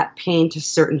connect that pain to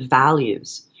certain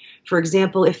values. For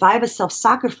example, if I have a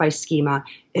self-sacrifice schema,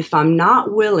 if I'm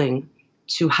not willing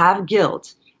to have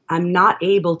guilt, I'm not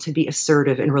able to be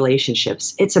assertive in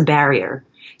relationships. It's a barrier.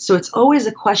 So it's always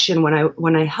a question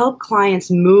when I help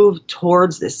clients move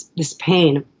towards this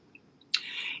pain.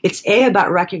 It's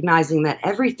about recognizing that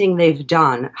everything they've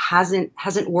done hasn't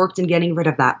worked in getting rid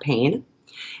of that pain.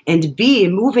 And B,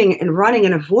 moving and running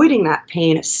and avoiding that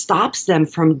pain stops them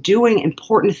from doing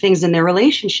important things in their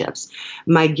relationships.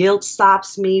 My guilt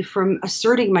stops me from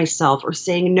asserting myself or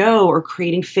saying no or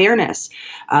creating fairness.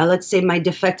 Let's say my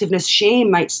defectiveness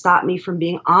shame might stop me from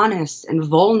being honest and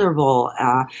vulnerable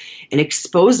and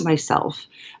expose myself.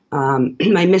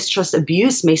 My mistrust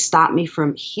abuse may stop me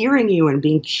from hearing you and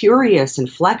being curious and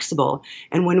flexible.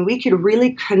 And when we could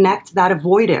really connect that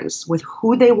avoidance with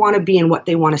who they want to be and what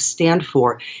they want to stand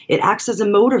for, it acts as a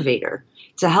motivator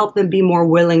to help them be more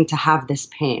willing to have this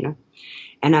pain.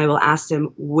 And I will ask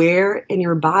them, where in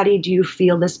your body do you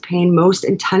feel this pain most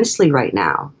intensely right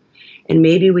now? And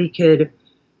maybe we could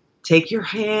take your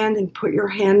hand and put your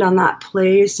hand on that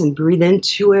place and breathe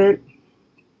into it.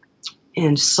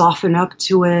 And soften up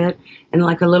to it, and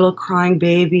like a little crying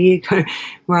baby,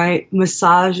 right?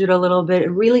 Massage it a little bit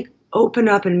and really open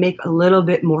up and make a little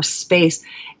bit more space.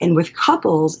 And with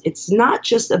couples, it's not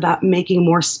just about making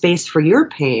more space for your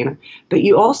pain, but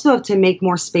you also have to make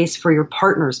more space for your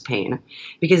partner's pain.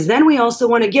 Because then we also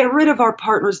want to get rid of our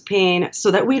partner's pain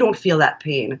so that we don't feel that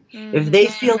pain. Mm-hmm. If they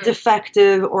feel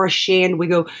defective or ashamed, we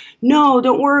go, no,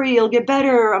 don't worry, you'll get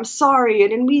better. I'm sorry. I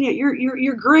didn't mean it.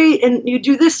 You're great and you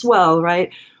do this well,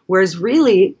 right? Whereas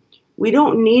really, we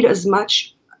don't need as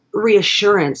much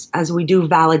reassurance as we do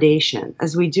validation,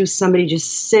 as we do somebody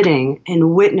just sitting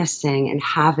and witnessing and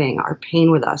having our pain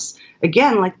with us.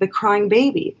 Again, like the crying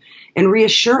baby. And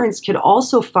reassurance could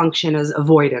also function as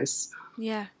avoidance.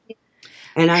 Yeah.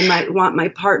 And I might want my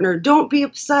partner, don't be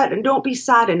upset and don't be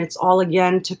sad. And it's all,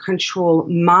 again, to control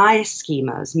my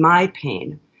schemas, my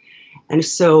pain. And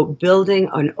so building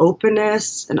an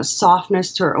openness and a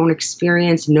softness to our own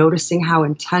experience, noticing how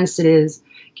intense it is,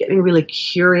 getting really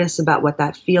curious about what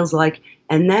that feels like,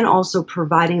 and then also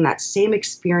providing that same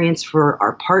experience for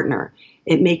our partner.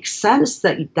 It makes sense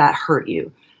that that hurt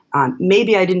you.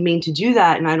 Maybe I didn't mean to do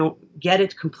that and I don't get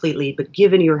it completely, but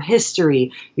given your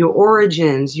history, your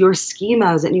origins, your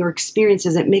schemas, and your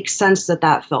experiences, it makes sense that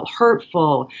that felt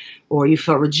hurtful, or you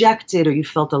felt rejected, or you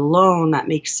felt alone. That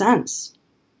makes sense.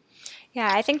 Yeah,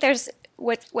 I think there's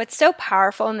what's so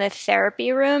powerful in the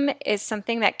therapy room is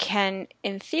something that can,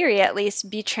 in theory at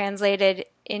least, be translated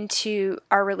into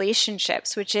our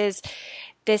relationships, which is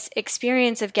this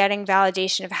experience of getting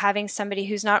validation, of having somebody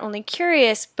who's not only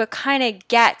curious, but kind of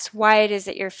gets why it is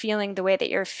that you're feeling the way that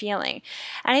you're feeling.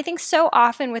 And I think so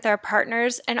often with our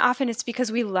partners, and often it's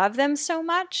because we love them so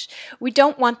much, we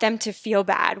don't want them to feel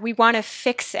bad. We want to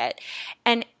fix it.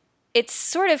 And it's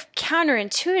sort of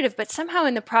counterintuitive, but somehow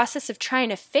in the process of trying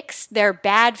to fix their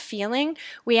bad feeling,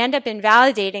 we end up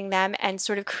invalidating them and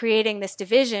sort of creating this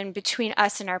division between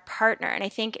us and our partner. And I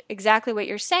think exactly what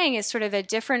you're saying is sort of a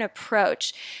different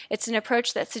approach. It's an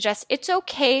approach that suggests it's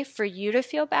okay for you to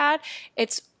feel bad.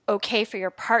 It's okay for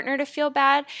your partner to feel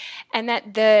bad, and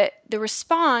that the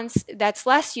response that's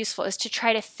less useful is to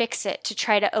try to fix it, to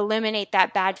try to eliminate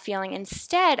that bad feeling.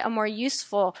 Instead, a more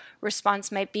useful response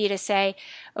might be to say,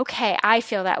 okay, I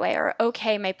feel that way, or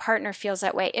okay, my partner feels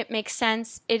that way. It makes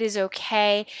sense. It is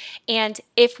okay. And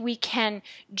if we can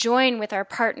join with our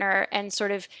partner and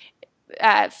sort of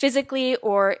physically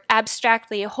or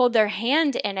abstractly hold their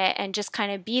hand in it and just kind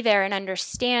of be there and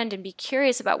understand and be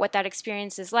curious about what that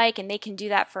experience is like, and they can do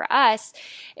that for us,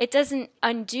 it doesn't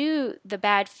undo the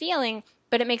bad feeling,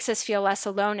 but it makes us feel less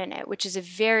alone in it, which is a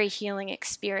very healing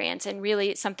experience and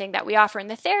really something that we offer in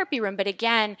the therapy room. But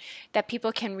again, that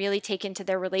people can really take into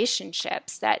their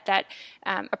relationships, that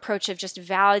approach of just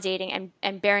validating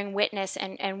and bearing witness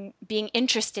and being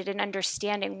interested in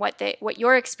understanding what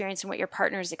your experience and what your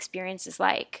partner's experience is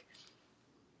like.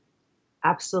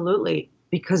 Absolutely.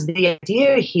 Because the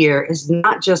idea here is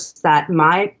not just that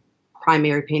my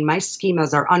primary pain, my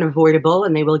schemas are unavoidable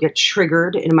and they will get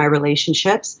triggered in my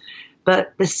relationships,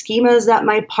 but the schemas that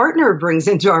my partner brings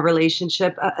into our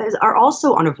relationship are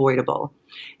also unavoidable.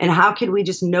 And how can we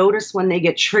just notice when they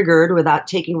get triggered without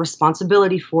taking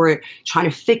responsibility for it, trying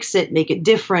to fix it, make it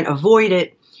different, avoid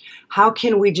it? How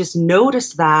can we just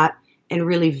notice that and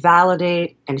really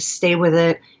validate and stay with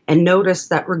it and notice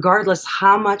that regardless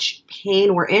how much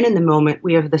pain we're in the moment,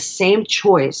 we have the same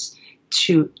choice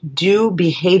to do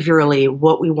behaviorally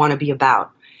what we want to be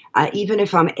about. Even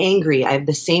if I'm angry, I have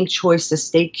the same choice to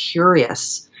stay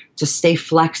curious, to stay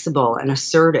flexible and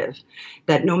assertive,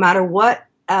 that no matter what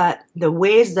the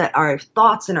ways that our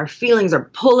thoughts and our feelings are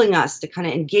pulling us to kind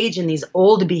of engage in these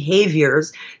old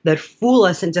behaviors that fool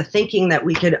us into thinking that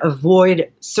we could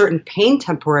avoid certain pain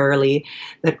temporarily,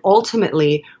 that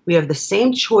ultimately we have the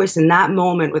same choice in that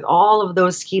moment with all of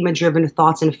those schema-driven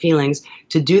thoughts and feelings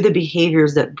to do the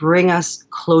behaviors that bring us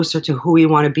closer to who we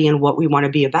want to be and what we want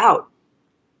to be about.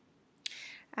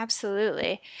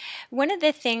 Absolutely. One of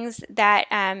the things that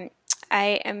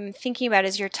I am thinking about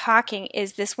as you're talking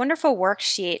is this wonderful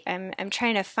worksheet. I'm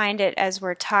trying to find it as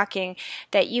we're talking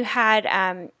that you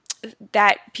had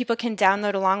that people can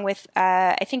download along with,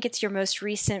 I think it's your most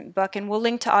recent book, and we'll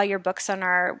link to all your books on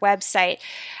our website.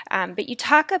 But you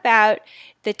talk about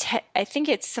I think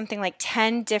it's something like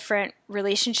 10 different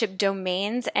relationship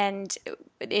domains, and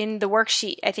in the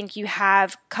worksheet, I think you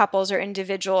have couples or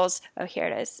individuals. Oh, here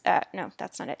it is. No,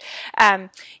 that's not it.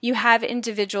 You have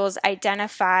individuals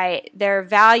identify their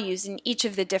values in each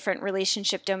of the different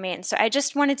relationship domains. So I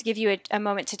just wanted to give you a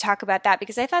moment to talk about that,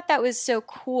 because I thought that was so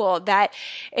cool that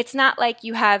it's not like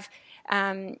you have,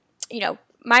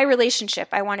 my relationship,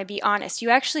 I want to be honest.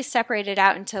 You actually separate it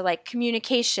out into like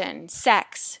communication,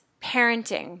 sex,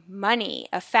 parenting, money,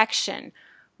 affection,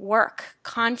 work,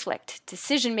 conflict,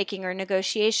 decision-making or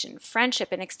negotiation, friendship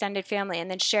and extended family,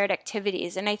 and then shared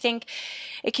activities. And I think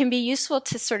it can be useful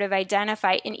to sort of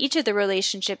identify in each of the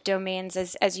relationship domains,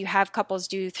 as you have couples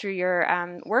do through your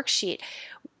worksheet,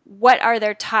 what are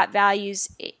their top values,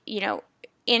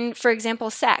 in, for example,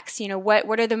 sex.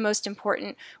 What are the most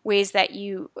important ways that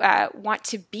you want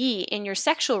to be in your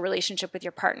sexual relationship with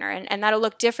your partner? And that'll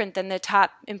look different than the top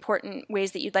important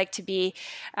ways that you'd like to be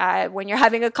when you're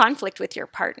having a conflict with your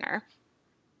partner.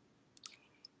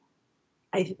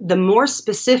 The more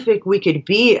specific we could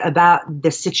be about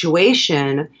the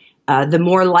situation, the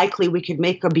more likely we could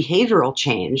make a behavioral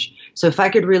change. So if I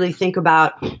could really think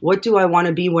about what do I want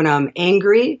to be when I'm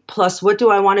angry, plus what do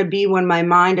I want to be when my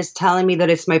mind is telling me that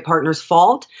it's my partner's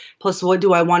fault, plus what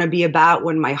do I want to be about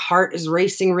when my heart is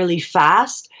racing really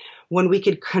fast, when we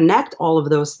could connect all of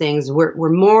those things, we're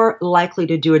more likely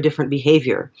to do a different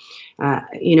behavior.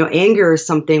 Anger is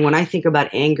something, when I think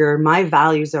about anger, my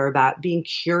values are about being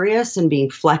curious and being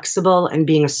flexible and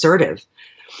being assertive.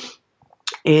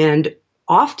 And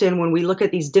often when we look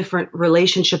at these different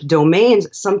relationship domains,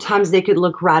 sometimes they could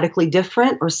look radically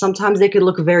different or sometimes they could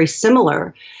look very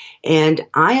similar. And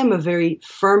I am a very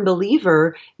firm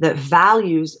believer that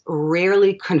values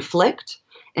rarely conflict.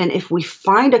 And if we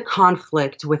find a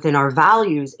conflict within our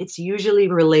values, it's usually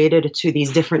related to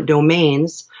these different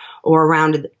domains or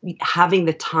around having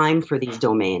the time for these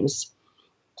domains.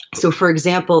 So for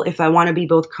example, if I want to be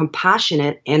both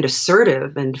compassionate and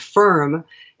assertive and firm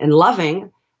and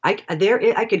loving,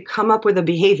 I could come up with a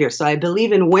behavior. So I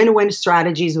believe in win-win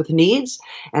strategies with needs.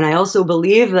 And I also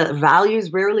believe that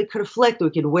values rarely conflict. We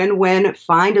could win-win,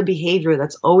 find a behavior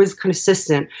that's always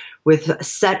consistent with a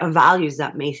set of values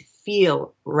that may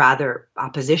feel rather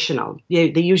oppositional.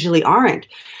 They usually aren't.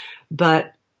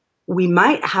 But we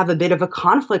might have a bit of a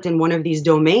conflict in one of these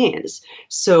domains.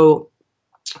 So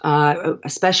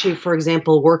especially, for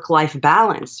example, work-life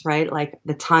balance, right? Like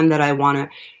the time that I want to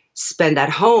spend at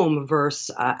home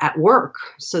versus at work.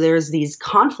 So there's these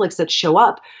conflicts that show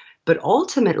up, but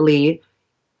ultimately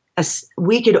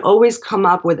we could always come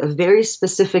up with a very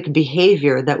specific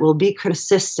behavior that will be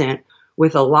consistent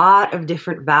with a lot of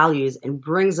different values and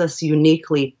brings us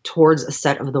uniquely towards a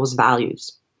set of those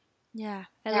values. Yeah,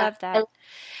 I love that.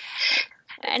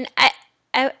 And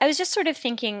I was just sort of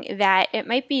thinking that it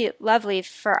might be lovely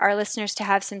for our listeners to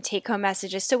have some take-home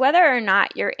messages. So whether or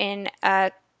not you're in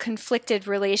a conflicted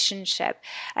relationship.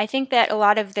 I think that a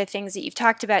lot of the things that you've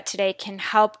talked about today can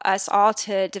help us all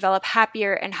to develop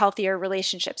happier and healthier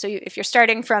relationships. So if you're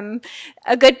starting from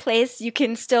a good place, you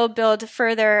can still build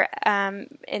further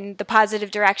in the positive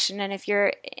direction. And if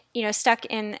you're stuck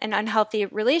in an unhealthy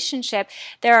relationship,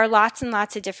 there are lots and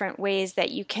lots of different ways that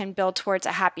you can build towards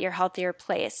a happier, healthier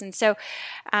place. And so,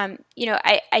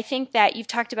 I think that you've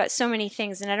talked about so many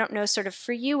things, and I don't know sort of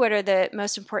for you what are the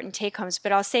most important take homes,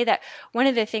 but I'll say that one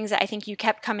of the things that I think you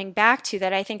kept coming back to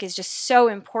that I think is just so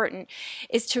important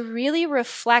is to really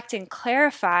reflect and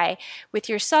clarify with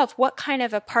yourself, what kind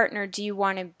of a partner do you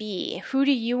want to be? Who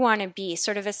do you want to be?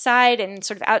 Sort of aside and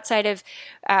sort of outside of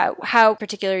how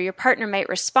particular your partner might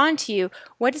respond to you,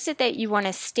 what is it that you want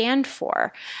to stand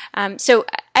for? So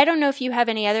I don't know if you have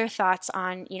any other thoughts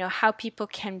on, how people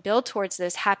can build towards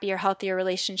those happier, healthier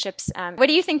relationships. What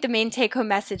do you think the main take-home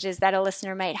message is that a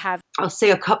listener might have? I'll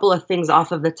say a couple of things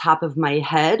off of the top of my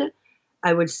head.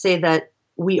 I would say that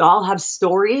we all have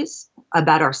stories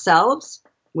about ourselves.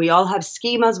 We all have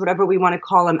schemas, whatever we want to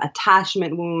call them,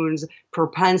 attachment wounds,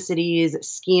 propensities,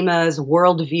 schemas,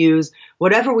 worldviews,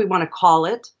 whatever we want to call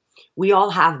it. We all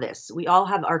have this. We all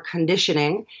have our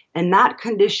conditioning, and that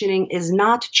conditioning is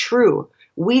not true.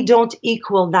 We don't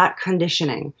equal that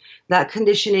conditioning. That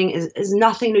conditioning is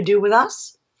nothing to do with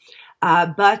us,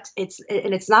 but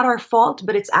it's not our fault,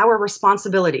 but it's our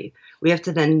responsibility. We have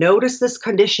to then notice this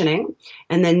conditioning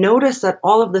and then notice that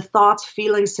all of the thoughts,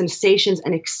 feelings, sensations,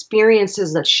 and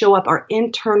experiences that show up, our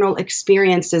internal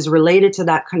experiences related to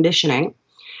that conditioning,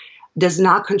 does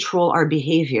not control our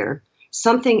behavior.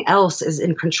 Something else is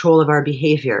in control of our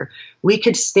behavior. We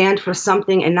could stand for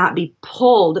something and not be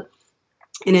pulled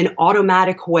in an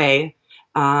automatic way,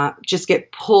 just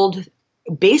get pulled,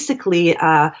 basically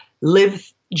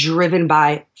live driven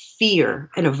by fear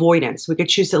and avoidance. We could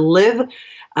choose to live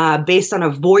based on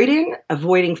avoiding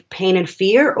pain and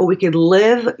fear, or we could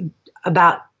live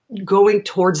about going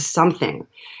towards something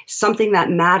that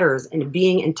matters and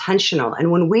being intentional.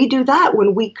 And when we do that,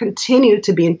 when we continue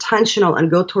to be intentional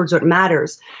and go towards what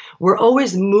matters, we're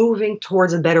always moving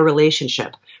towards a better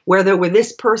relationship. Whether with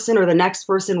this person or the next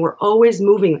person, we're always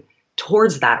moving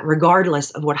towards that,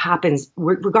 regardless of what happens,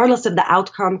 regardless of the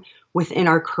outcome within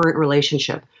our current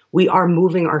relationship. We are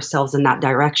moving ourselves in that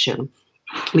direction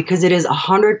because it is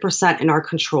 100% in our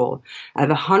control.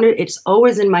 It's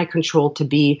always in my control to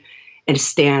be and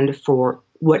stand for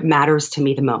what matters to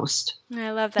me the most.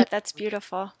 I love that. That's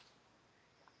beautiful.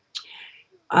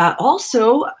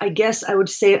 Also, I guess I would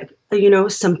say,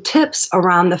 some tips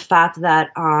around the fact that,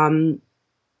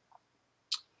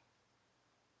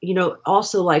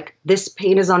 also like this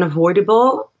pain is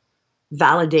unavoidable.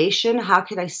 Validation. How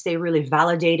can I stay really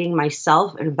validating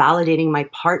myself and validating my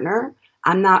partner?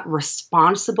 I'm not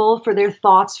responsible for their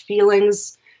thoughts,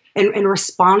 feelings, and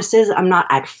responses. I'm not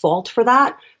at fault for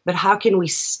that. But how can we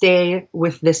stay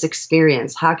with this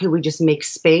experience? How can we just make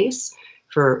space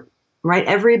for,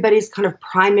 everybody's kind of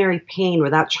primary pain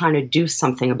without trying to do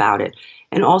something about it?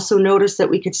 And also notice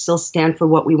that we could still stand for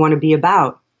what we want to be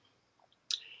about.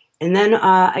 And then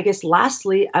I guess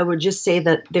lastly, I would just say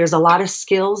that there's a lot of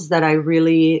skills that I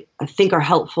think are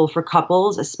helpful for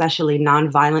couples, especially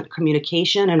nonviolent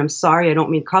communication. And I'm sorry, I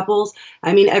don't mean couples.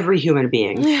 I mean every human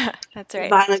being. Yeah, that's right.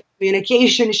 Violent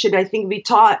communication should, I think, be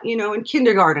taught, in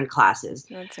kindergarten classes.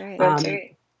 That's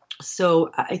right. So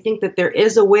I think that there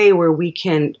is a way where we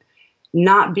can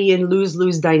not be in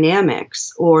lose-lose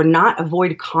dynamics or not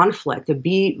avoid conflict, to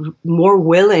be more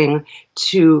willing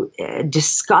to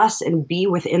discuss and be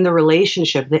within the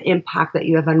relationship, the impact that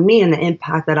you have on me and the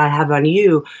impact that I have on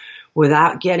you,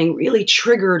 without getting really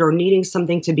triggered or needing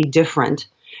something to be different.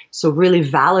 So really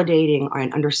validating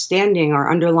and understanding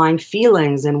our underlying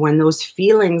feelings, and when those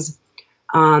feelings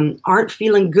aren't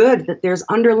feeling good, that there's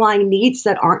underlying needs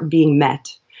that aren't being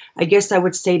met. I guess I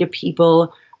would say to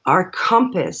people, our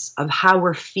compass of how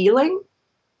we're feeling,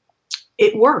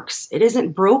 it works. It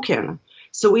isn't broken.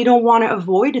 So we don't want to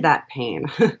avoid that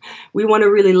pain. We want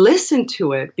to really listen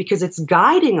to it because it's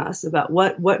guiding us about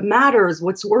what matters,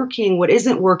 what's working, what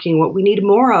isn't working, what we need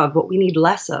more of, what we need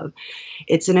less of.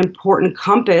 It's an important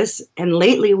compass. And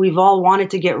lately we've all wanted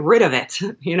to get rid of it,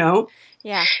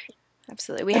 Yeah.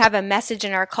 Absolutely. We have a message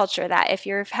in our culture that if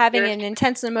you're having an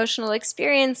intense emotional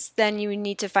experience, then you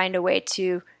need to find a way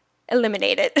to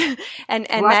eliminate it.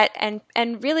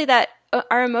 and really that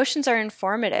our emotions are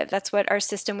informative. That's what our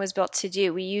system was built to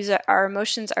do. We use our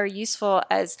emotions are useful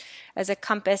as a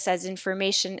compass, as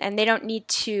information, and they don't need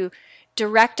to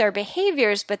direct our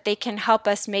behaviors, but they can help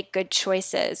us make good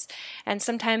choices. And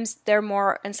sometimes they're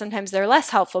more and sometimes they're less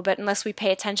helpful, but unless we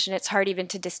pay attention, it's hard even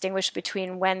to distinguish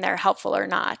between when they're helpful or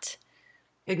not.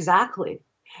 Exactly.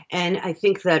 And I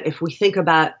think that if we think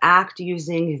about ACT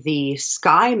using the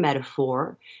sky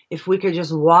metaphor, if we could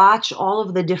just watch all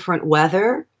of the different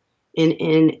weather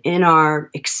in our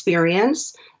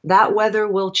experience, that weather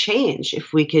will change.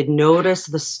 If we could notice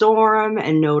the storm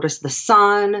and notice the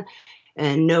sun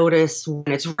and notice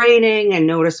when it's raining and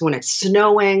notice when it's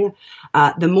snowing,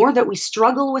 the more that we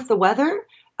struggle with the weather,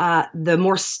 the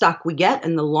more stuck we get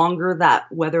and the longer that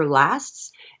weather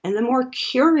lasts. And the more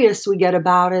curious we get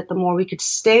about it, the more we could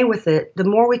stay with it, the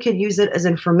more we could use it as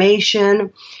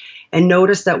information and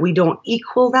notice that we don't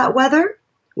equal that weather.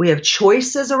 We have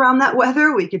choices around that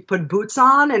weather. We could put boots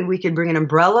on and we could bring an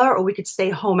umbrella, or we could stay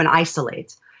home and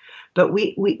isolate. But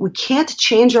we can't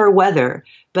change our weather,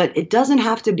 but it doesn't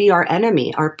have to be our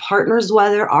enemy. Our partner's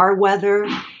weather, our weather,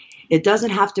 it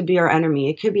doesn't have to be our enemy.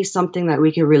 It could be something that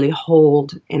we can really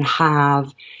hold and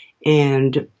have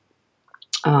and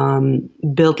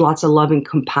build lots of love and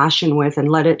compassion with, and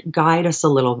let it guide us a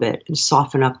little bit and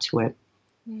soften up to it.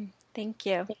 Thank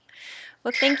you.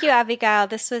 Well, thank you, Avigail.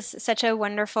 This was such a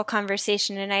wonderful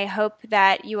conversation, and I hope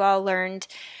that you all learned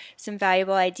some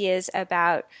valuable ideas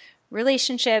about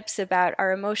relationships, about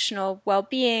our emotional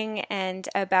well-being, and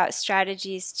about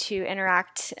strategies to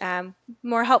interact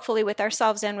more helpfully with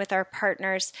ourselves and with our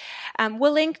partners.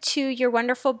 We'll link to your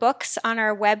wonderful books on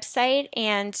our website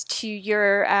and to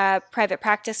your private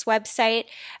practice website.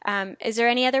 Is there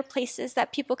any other places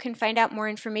that people can find out more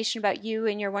information about you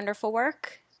and your wonderful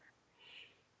work?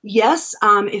 Yes,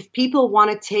 if people want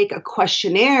to take a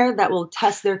questionnaire that will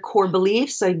test their core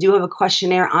beliefs, I do have a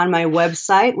questionnaire on my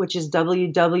website, which is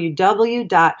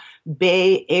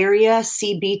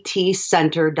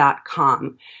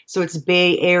www.bayareacbtcenter.com. So it's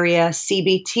Bay Area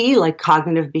CBT, like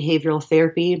Cognitive Behavioral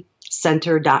Therapy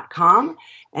Center.com.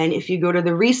 And if you go to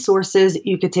the resources,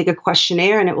 you could take a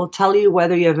questionnaire and it will tell you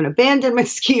whether you have an abandonment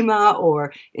schema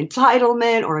or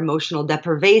entitlement or emotional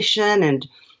deprivation, and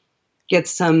get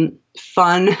some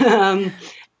fun feedback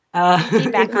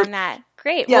on that.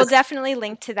 Great. Yes. We'll definitely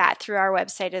link to that through our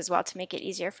website as well to make it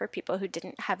easier for people who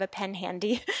didn't have a pen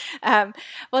handy.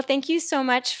 Well, thank you so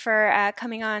much for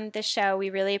coming on the show. We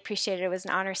really appreciate it. It was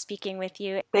an honor speaking with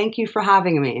you. Thank you for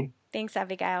having me. Thanks,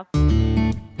 Avigail.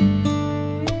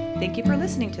 Thank you for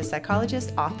listening to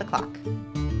Psychologist Off the Clock.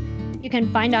 You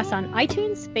can find us on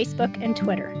iTunes, Facebook, and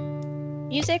Twitter.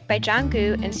 Music by John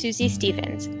Gu and Susie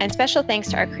Stevens, and special thanks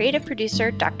to our creative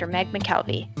producer, Dr. Meg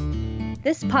McKelvey.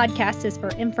 This podcast is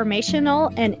for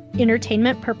informational and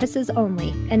entertainment purposes only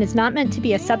and is not meant to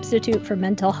be a substitute for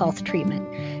mental health treatment.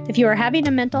 If you are having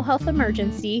a mental health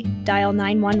emergency, dial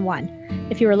 911.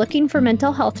 If you are looking for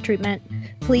mental health treatment,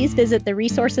 please visit the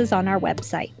resources on our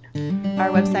website. Our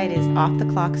website is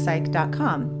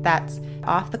offtheclockpsych.com. That's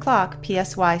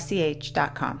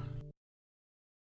offtheclockpsych.com.